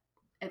 but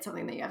it's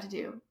something that you have to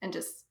do, and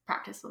just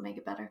practice will make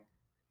it better.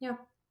 Yeah.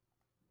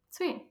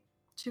 Sweet.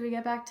 Should we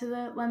get back to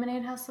the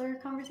lemonade hustler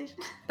conversation?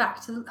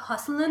 Back to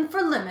hustling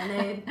for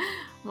lemonade.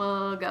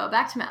 We'll go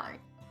back to Mallory.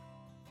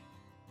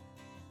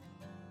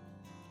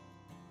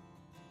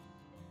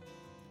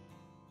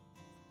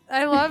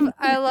 I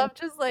love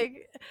just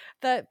like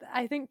that.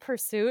 I think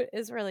pursuit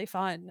is really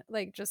fun.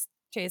 Like just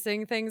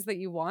chasing things that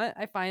you want.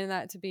 I find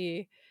that to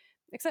be,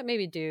 except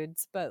maybe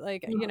dudes, but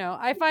like,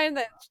 I find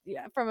that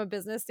from a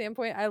business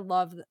standpoint, I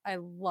love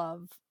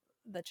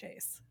the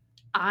chase.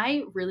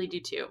 I really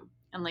do too.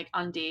 And like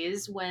on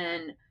days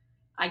when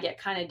I get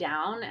kind of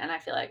down and I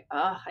feel like,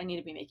 I need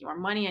to be making more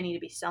money, I need to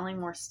be selling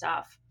more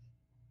stuff,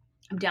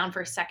 I'm down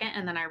for a second,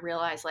 and then I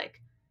realize like,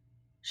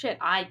 shit,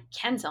 I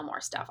can sell more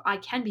stuff. I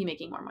can be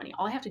making more money.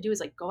 All I have to do is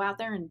like go out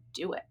there and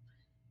do it.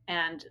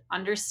 And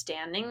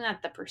understanding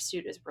that the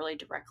pursuit is really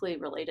directly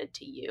related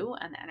to you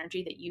and the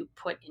energy that you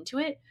put into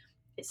it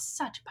is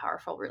such a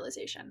powerful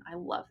realization. I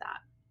love that.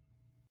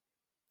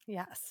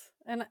 Yes.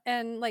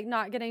 And like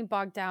not getting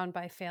bogged down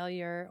by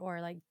failure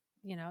or like,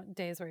 you know,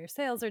 days where your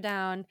sales are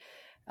down.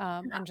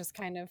 And just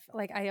kind of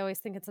like, I always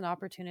think it's an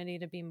opportunity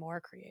to be more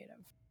creative.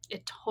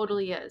 It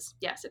totally is.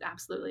 Yes, it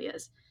absolutely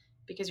is.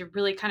 Because you're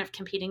really kind of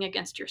competing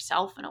against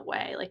yourself in a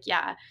way. Like,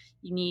 yeah,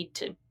 you need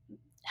to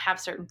have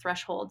certain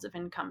thresholds of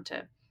income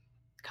to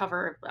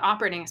cover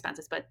operating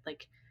expenses, but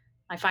like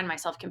I find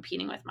myself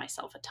competing with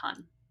myself a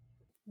ton.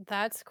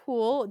 That's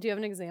cool. Do you have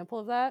an example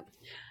of that?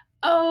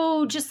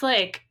 Oh, just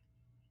like,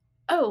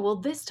 oh, well,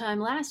 this time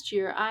last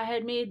year I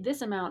had made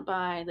this amount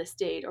by this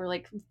date, or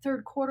like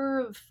third quarter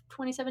of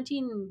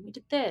 2017 we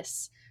did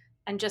this,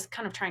 and just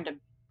kind of trying to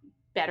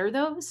better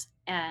those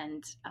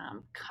and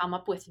come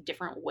up with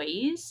different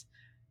ways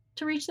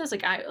to reach this.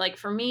 Like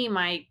for me,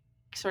 my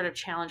sort of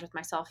challenge with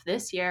myself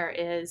this year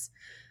is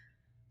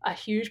a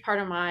huge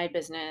part of my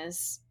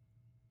business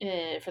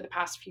for the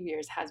past few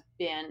years has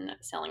been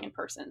selling in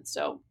person.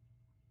 So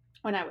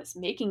when I was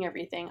making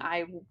everything,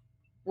 I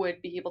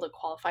would be able to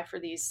qualify for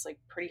these like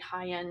pretty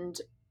high-end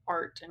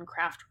art and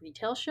craft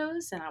retail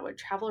shows, and I would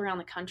travel around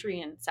the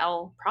country and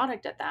sell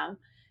product at them.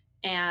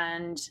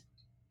 And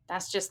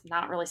that's just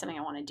not really something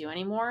I want to do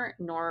anymore,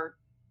 nor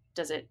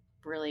does it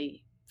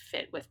really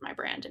fit with my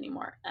brand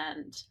anymore.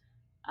 And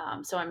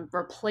so I'm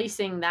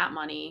replacing that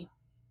money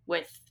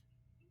with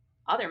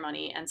other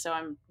money. And so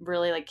I'm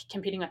really like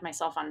competing with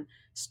myself on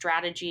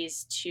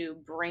strategies to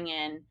bring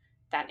in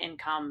that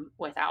income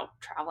without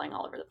traveling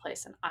all over the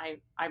place. And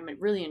I'm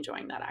really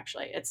enjoying that,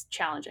 actually. It's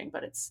challenging,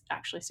 but it's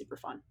actually super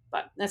fun.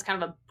 But that's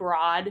kind of a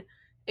broad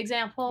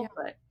example,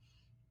 but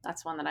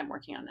that's one that I'm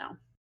working on now.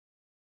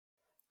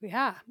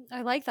 Yeah,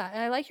 I like that.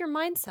 And I like your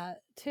mindset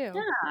too.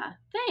 Yeah,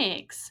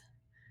 thanks.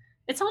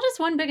 It's all just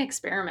one big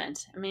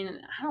experiment. I mean,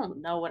 I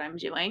don't know what I'm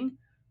doing.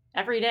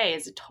 Every day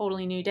is a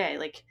totally new day.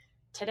 Like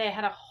today I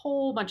had a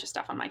whole bunch of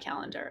stuff on my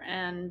calendar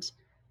and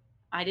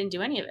I didn't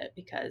do any of it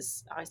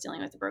because I was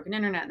dealing with the broken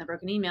internet and the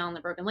broken email and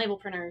the broken label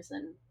printers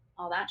and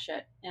all that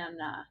shit. And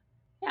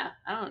yeah,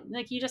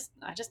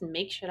 I just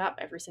make shit up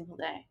every single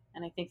day.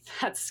 And I think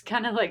that's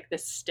kind of like the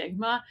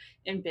stigma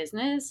in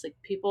business. Like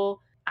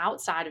people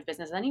outside of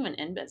business and even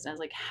in business,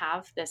 like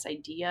have this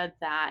idea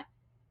that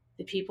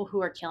the people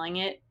who are killing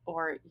it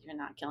or even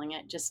not killing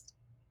it just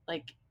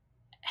like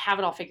have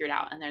it all figured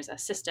out and there's a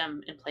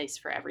system in place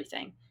for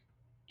everything.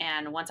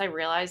 And once I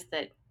realized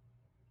that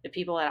the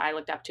people that I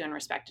looked up to and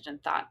respected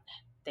and thought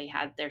they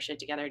had their shit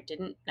together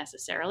didn't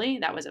necessarily,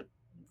 that was a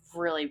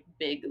really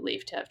big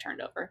leaf to have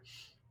turned over,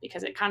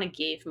 because it kind of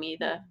gave me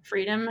the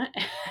freedom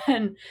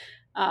and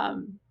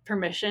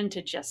permission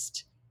to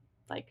just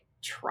like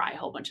try a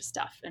whole bunch of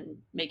stuff and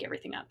make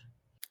everything up.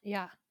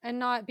 Yeah. And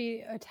not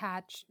be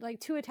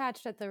too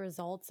attached at the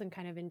results and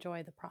kind of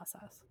enjoy the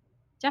process.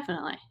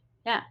 Definitely.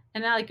 Yeah.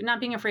 And not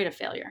being afraid of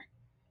failure.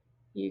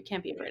 You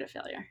can't be afraid of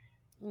failure.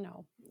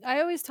 No.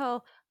 I always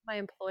tell my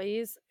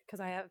employees, because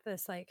I have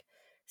this like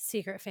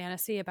secret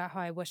fantasy about how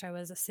I wish I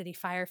was a city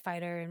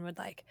firefighter and would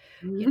like,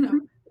 you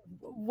know,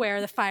 wear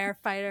the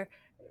firefighter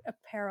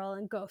apparel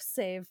and go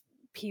save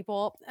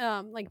people,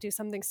 like do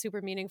something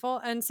super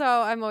meaningful. And so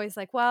I'm always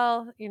like,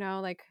 well, you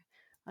know, like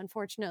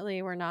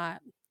unfortunately we're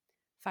not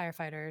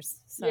firefighters.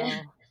 So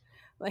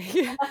like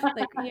you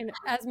know,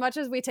 as much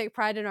as we take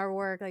pride in our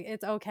work, like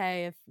it's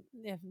okay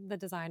if the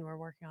design we're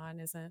working on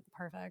isn't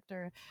perfect,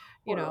 or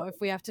you know, if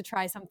we have to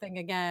try something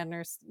again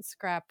or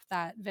scrap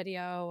that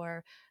video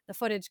or the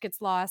footage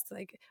gets lost,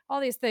 like all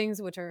these things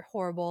which are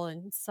horrible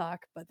and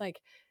suck, but like,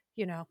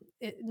 you know,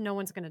 no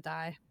one's gonna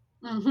die.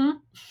 That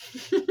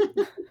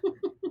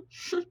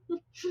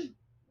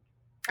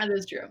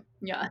is true.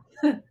 Yeah.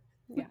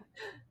 Yeah.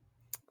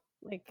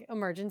 Like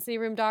emergency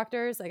room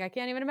doctors, like I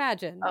can't even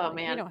imagine. Oh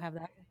man, we don't have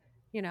that.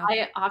 You know,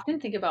 I often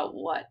think about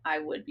what I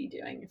would be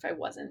doing if I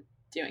wasn't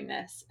doing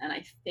this. And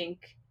I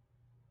think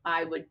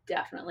I would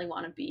definitely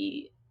want to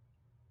be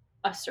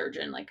a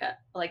surgeon, like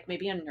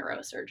maybe a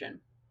neurosurgeon.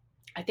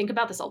 I think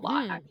about this a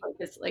lot, actually,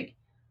 because like,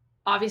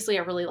 obviously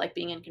I really like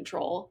being in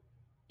control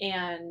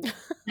and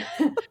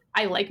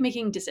I like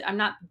making I'm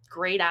not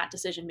great at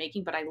decision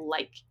making, but I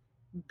like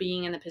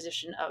being in the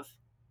position of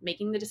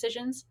making the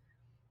decisions.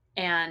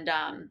 And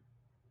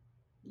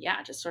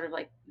yeah, just sort of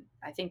like,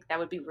 I think that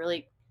would be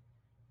really,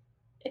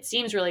 it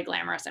seems really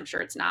glamorous. I'm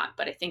sure it's not,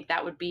 but I think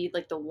that would be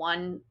like the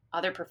one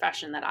other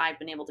profession that I've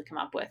been able to come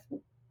up with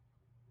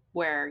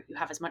where you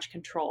have as much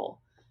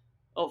control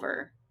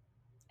over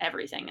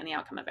everything and the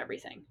outcome of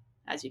everything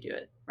as you do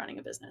it running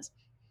a business,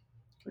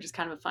 which is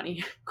kind of a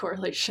funny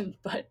correlation,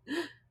 but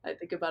I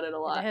think about it a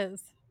lot. It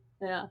is.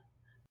 Yeah.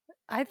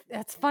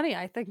 That's funny.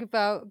 I think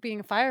about being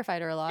a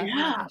firefighter a lot.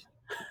 Yeah.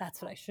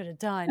 That's what I should have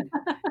done.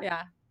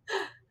 Yeah.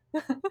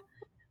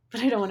 But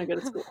I don't want to go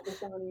to school for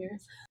so many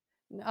years.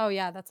 Oh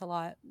yeah, that's a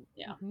lot.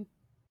 Yeah.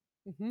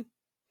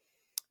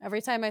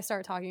 Every time I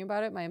start talking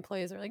about it, my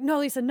employees are like, "No,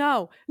 Lisa,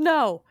 no."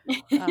 Because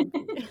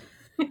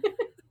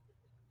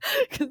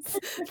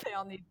they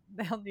all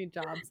need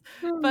jobs.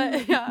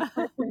 But yeah,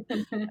 I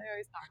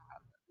always talk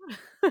about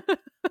it.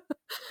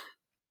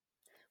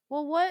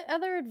 Well, what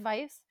other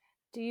advice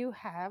do you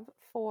have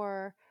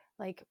for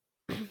like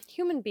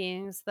human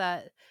beings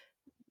that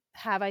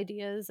have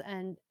ideas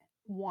and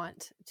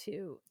want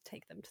to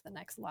take them to the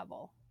next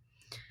level,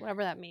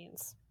 whatever that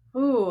means?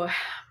 Ooh,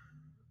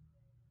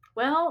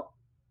 well,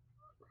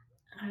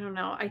 I don't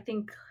know. I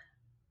think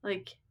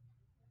like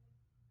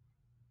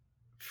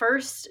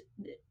first,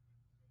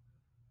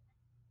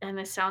 and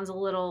this sounds a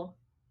little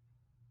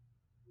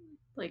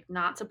like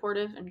not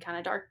supportive and kind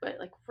of dark, but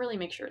like really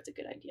make sure it's a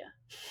good idea.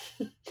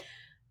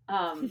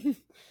 I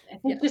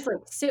think just like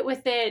sit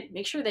with it,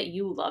 make sure that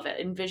you love it,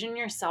 envision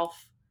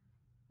yourself.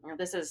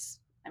 This is,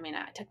 I mean,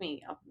 it took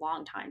me a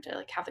long time to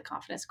like have the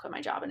confidence to quit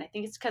my job. And I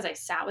think it's because I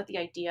sat with the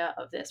idea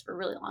of this for a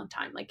really long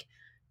time. Like,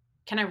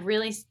 can you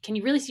really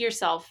see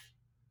yourself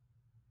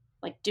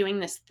like doing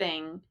this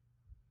thing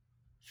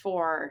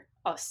for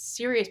a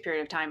serious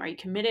period of time? Are you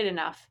committed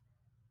enough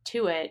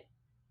to it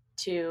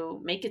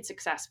to make it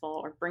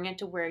successful or bring it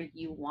to where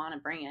you want to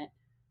bring it?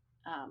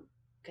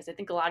 Because I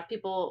think a lot of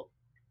people,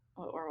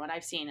 or what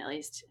I've seen at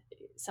least,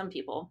 some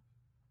people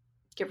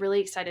get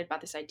really excited about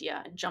this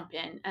idea and jump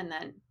in and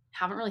then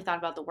haven't really thought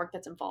about the work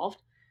that's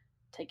involved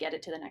to get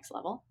it to the next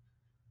level.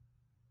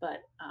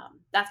 But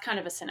that's kind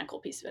of a cynical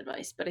piece of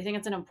advice, but I think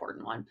it's an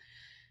important one.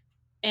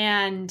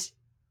 And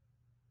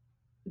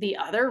the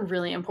other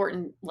really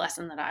important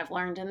lesson that I've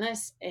learned in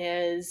this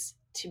is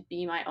to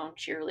be my own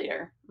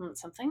cheerleader. It's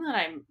something that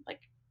I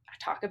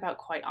talk about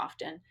quite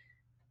often.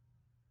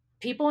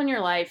 People in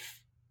your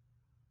life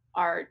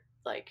are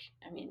like,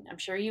 I mean, I'm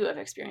sure you have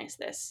experienced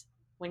this.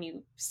 When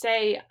you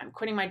say, I'm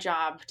quitting my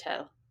job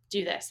to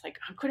do this, like,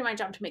 I'm quitting my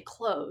job to make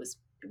clothes,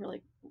 people are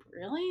like,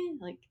 really?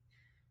 Like,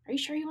 are you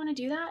sure you want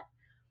to do that?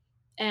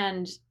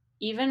 And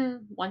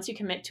even once you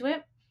commit to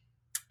it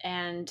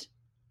and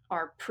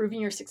are proving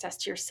your success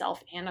to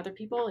yourself and other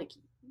people, like,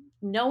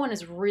 no one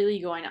is really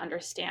going to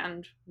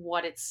understand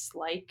what it's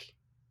like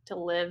to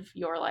live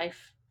your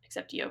life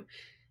except you.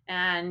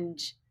 And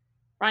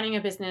running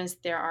a business,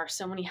 there are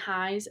so many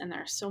highs and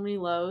there are so many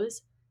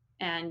lows,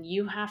 and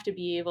you have to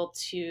be able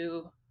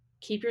to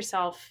keep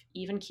yourself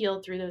even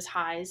keeled through those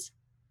highs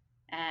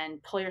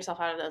and pull yourself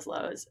out of those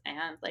lows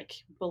and like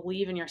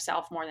believe in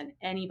yourself more than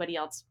anybody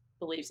else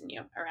believes in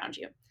you around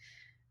you.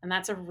 And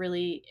that's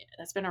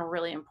been a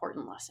really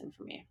important lesson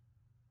for me,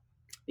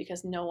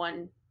 because no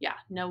one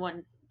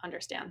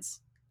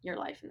understands your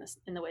life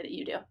in the way that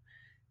you do.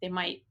 They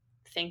might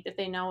think that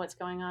they know what's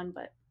going on,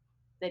 but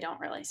they don't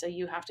really. So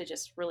you have to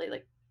just really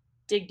like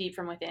dig deep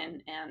from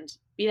within and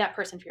be that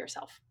person for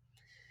yourself.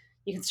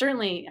 You can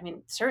certainly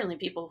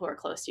people who are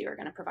close to you are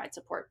going to provide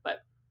support,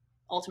 but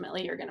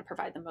ultimately you're going to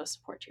provide the most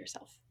support to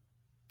yourself.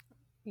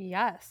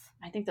 Yes.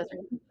 I think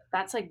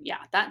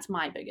that's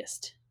my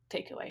biggest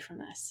takeaway from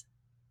this.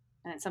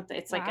 And it's something,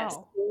 it's like a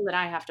skill that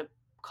I have to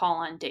call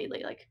on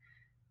daily, like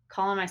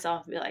call on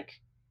myself and be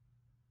like,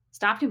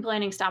 stop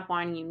complaining, stop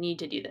whining. You need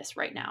to do this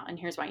right now. And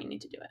here's why you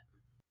need to do it.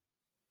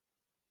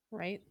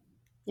 Right.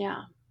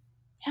 Yeah.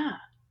 Yeah.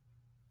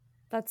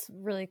 That's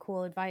really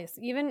cool advice.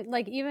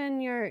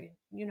 Even your,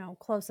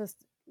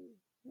 closest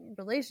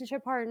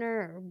relationship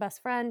partner or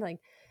best friend, like,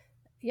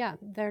 yeah,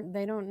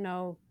 they don't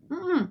know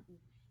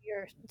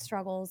your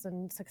struggles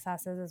and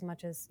successes as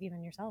much as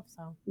even yourself.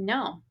 So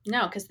no,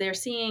 because they're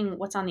seeing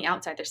what's on the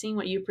outside. They're seeing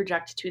what you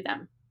project to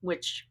them,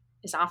 which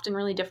is often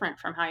really different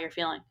from how you're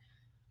feeling.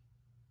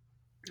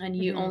 And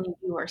only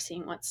you are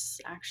seeing what's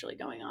actually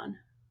going on.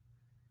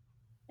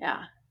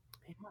 Yeah.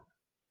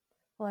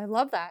 Well, I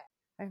love that.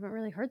 I haven't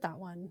really heard that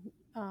one.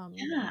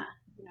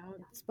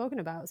 Spoken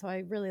about. So I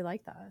really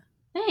like that.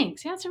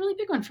 Thanks. Yeah, it's a really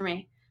big one for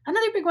me.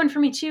 Another big one for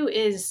me too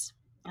is,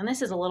 and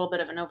this is a little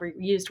bit of an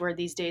overused word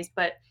these days,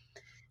 but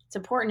it's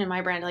important in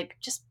my brand, like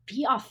just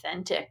be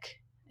authentic.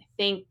 I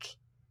think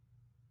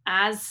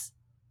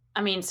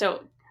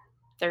so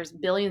there's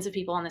billions of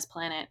people on this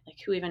planet. Like,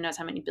 who even knows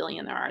how many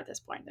billion there are at this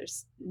point?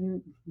 There's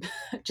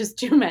just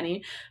too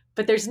many,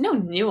 but there's no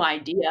new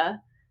idea.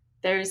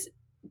 There's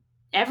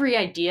every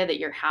idea that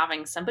you're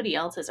having, somebody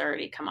else has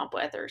already come up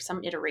with, or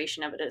some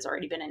iteration of it has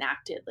already been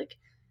enacted. Like,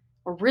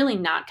 we're really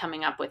not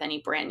coming up with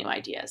any brand new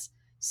ideas.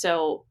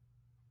 So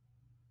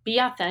be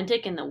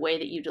authentic in the way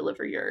that you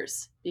deliver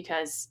yours,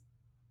 because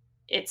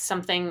it's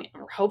something,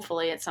 or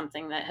hopefully it's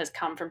something that has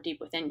come from deep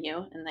within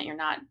you, and that you're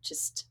not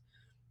just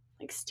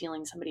like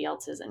stealing somebody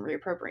else's and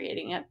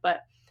reappropriating it,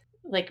 but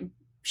like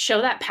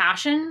show that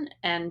passion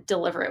and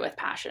deliver it with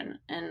passion.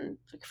 And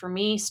like, for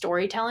me,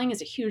 storytelling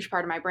is a huge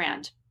part of my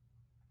brand.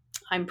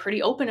 I'm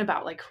pretty open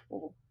about like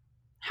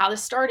how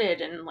this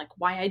started and like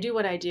why I do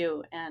what I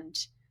do. And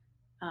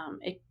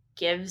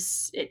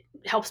it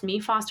helps me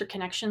foster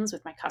connections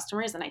with my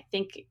customers. And I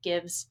think it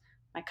gives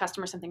my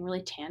customers something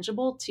really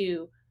tangible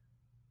to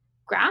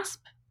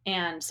grasp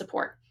and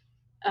support.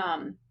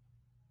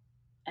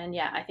 And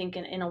yeah, I think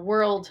in a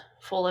world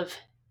full of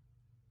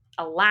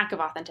a lack of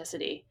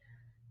authenticity,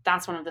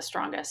 that's one of the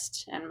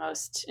strongest and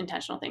most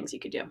intentional things you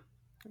could do.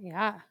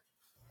 Yeah.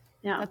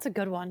 Yeah. That's a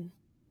good one.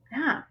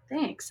 Yeah.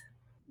 Thanks.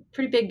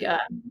 Pretty big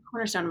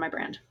cornerstone of my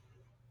brand.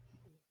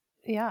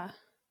 Yeah.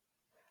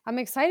 I'm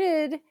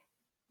excited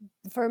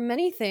for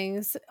many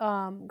things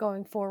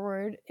going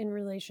forward in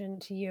relation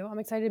to you. I'm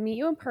excited to meet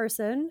you in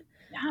person.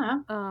 Yeah.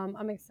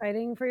 I'm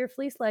excited for your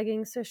fleece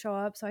leggings to show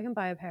up so I can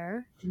buy a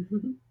pair.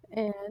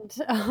 And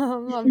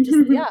I'm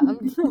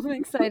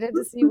excited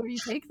to see where you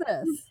take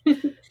this.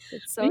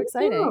 It's so Me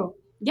exciting. too.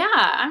 Yeah,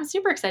 I'm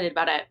super excited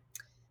about it.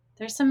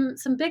 There's some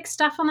big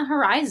stuff on the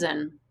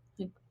horizon.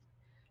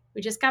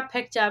 We just got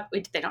picked up.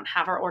 They don't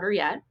have our order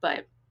yet,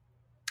 but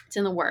it's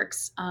in the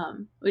works.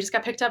 We just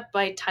got picked up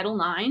by Title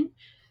IX.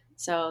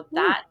 So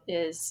that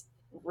is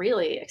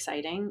really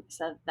exciting.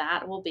 So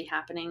that will be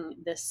happening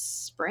this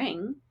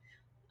spring.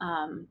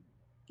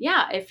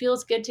 Yeah, it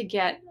feels good to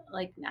get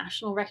like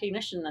national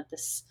recognition that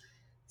this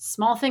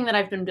small thing that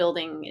I've been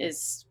building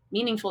is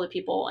meaningful to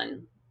people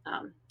and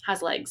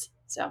has legs.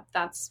 So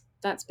that's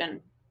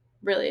been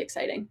really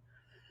exciting.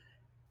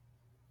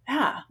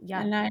 Yeah.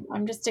 And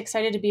I'm just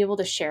excited to be able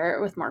to share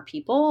it with more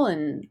people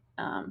and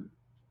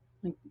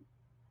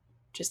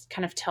just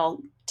kind of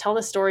tell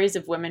the stories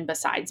of women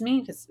besides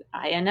me, because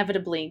I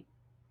inevitably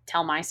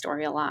tell my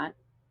story a lot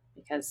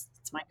because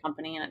it's my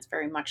company and it's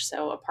very much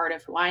so a part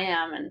of who I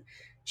am and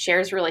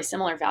shares really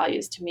similar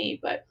values to me.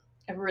 But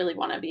I really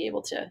want to be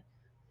able to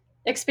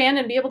expand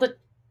and be able to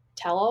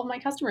tell all of my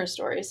customers'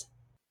 stories.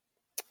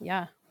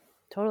 Yeah,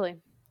 totally.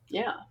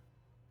 Yeah.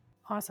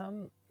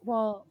 Awesome.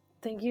 Well,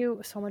 thank you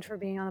so much for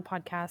being on the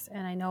podcast.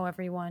 And I know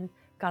everyone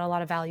got a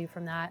lot of value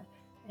from that.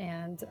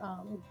 And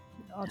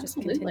I'll just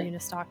continue to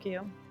stalk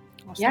you.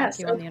 I'll stalk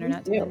you on the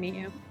internet to meet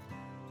you.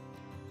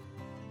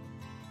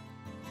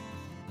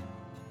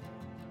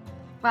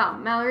 Wow,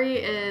 Mallory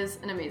is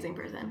an amazing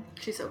person.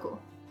 She's so cool.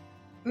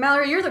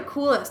 Mallory, you're the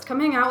coolest. Come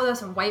hang out with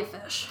us in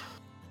Whitefish.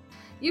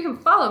 You can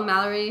follow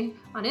Mallory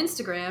on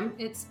Instagram.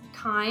 It's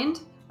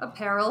Kind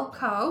Apparel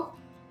Co.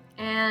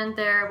 And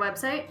their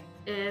website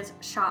is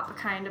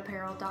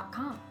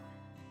shopkindapparel.com.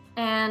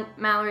 And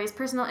Mallory's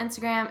personal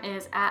Instagram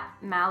is at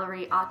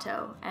Mallory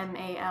Otto,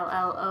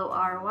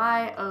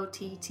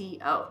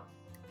 MALLORYOTTO.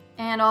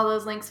 And all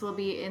those links will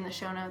be in the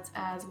show notes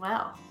as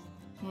well.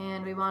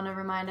 And we want to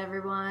remind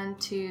everyone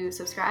to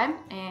subscribe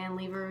and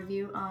leave a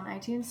review on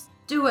iTunes.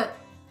 Do it.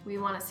 We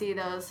want to see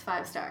those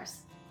 5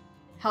 stars.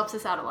 Helps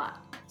us out a lot.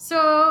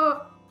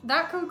 So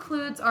that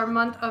concludes our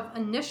month of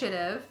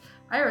initiative.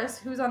 Iris,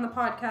 who's on the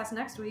podcast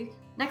next week?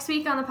 Next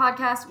week on the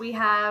podcast, we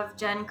have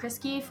Jen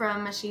Kriske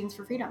from Machines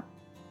for Freedom.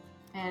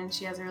 And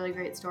she has a really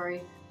great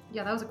story.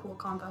 Yeah, that was a cool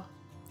combo.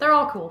 They're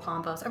all cool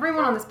combos.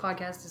 Everyone on this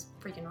podcast is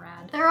freaking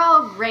rad. They're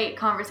all great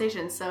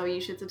conversations, so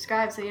you should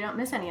subscribe so you don't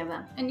miss any of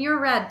them. And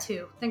you're rad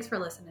too. Thanks for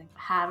listening.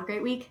 Have a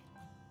great week.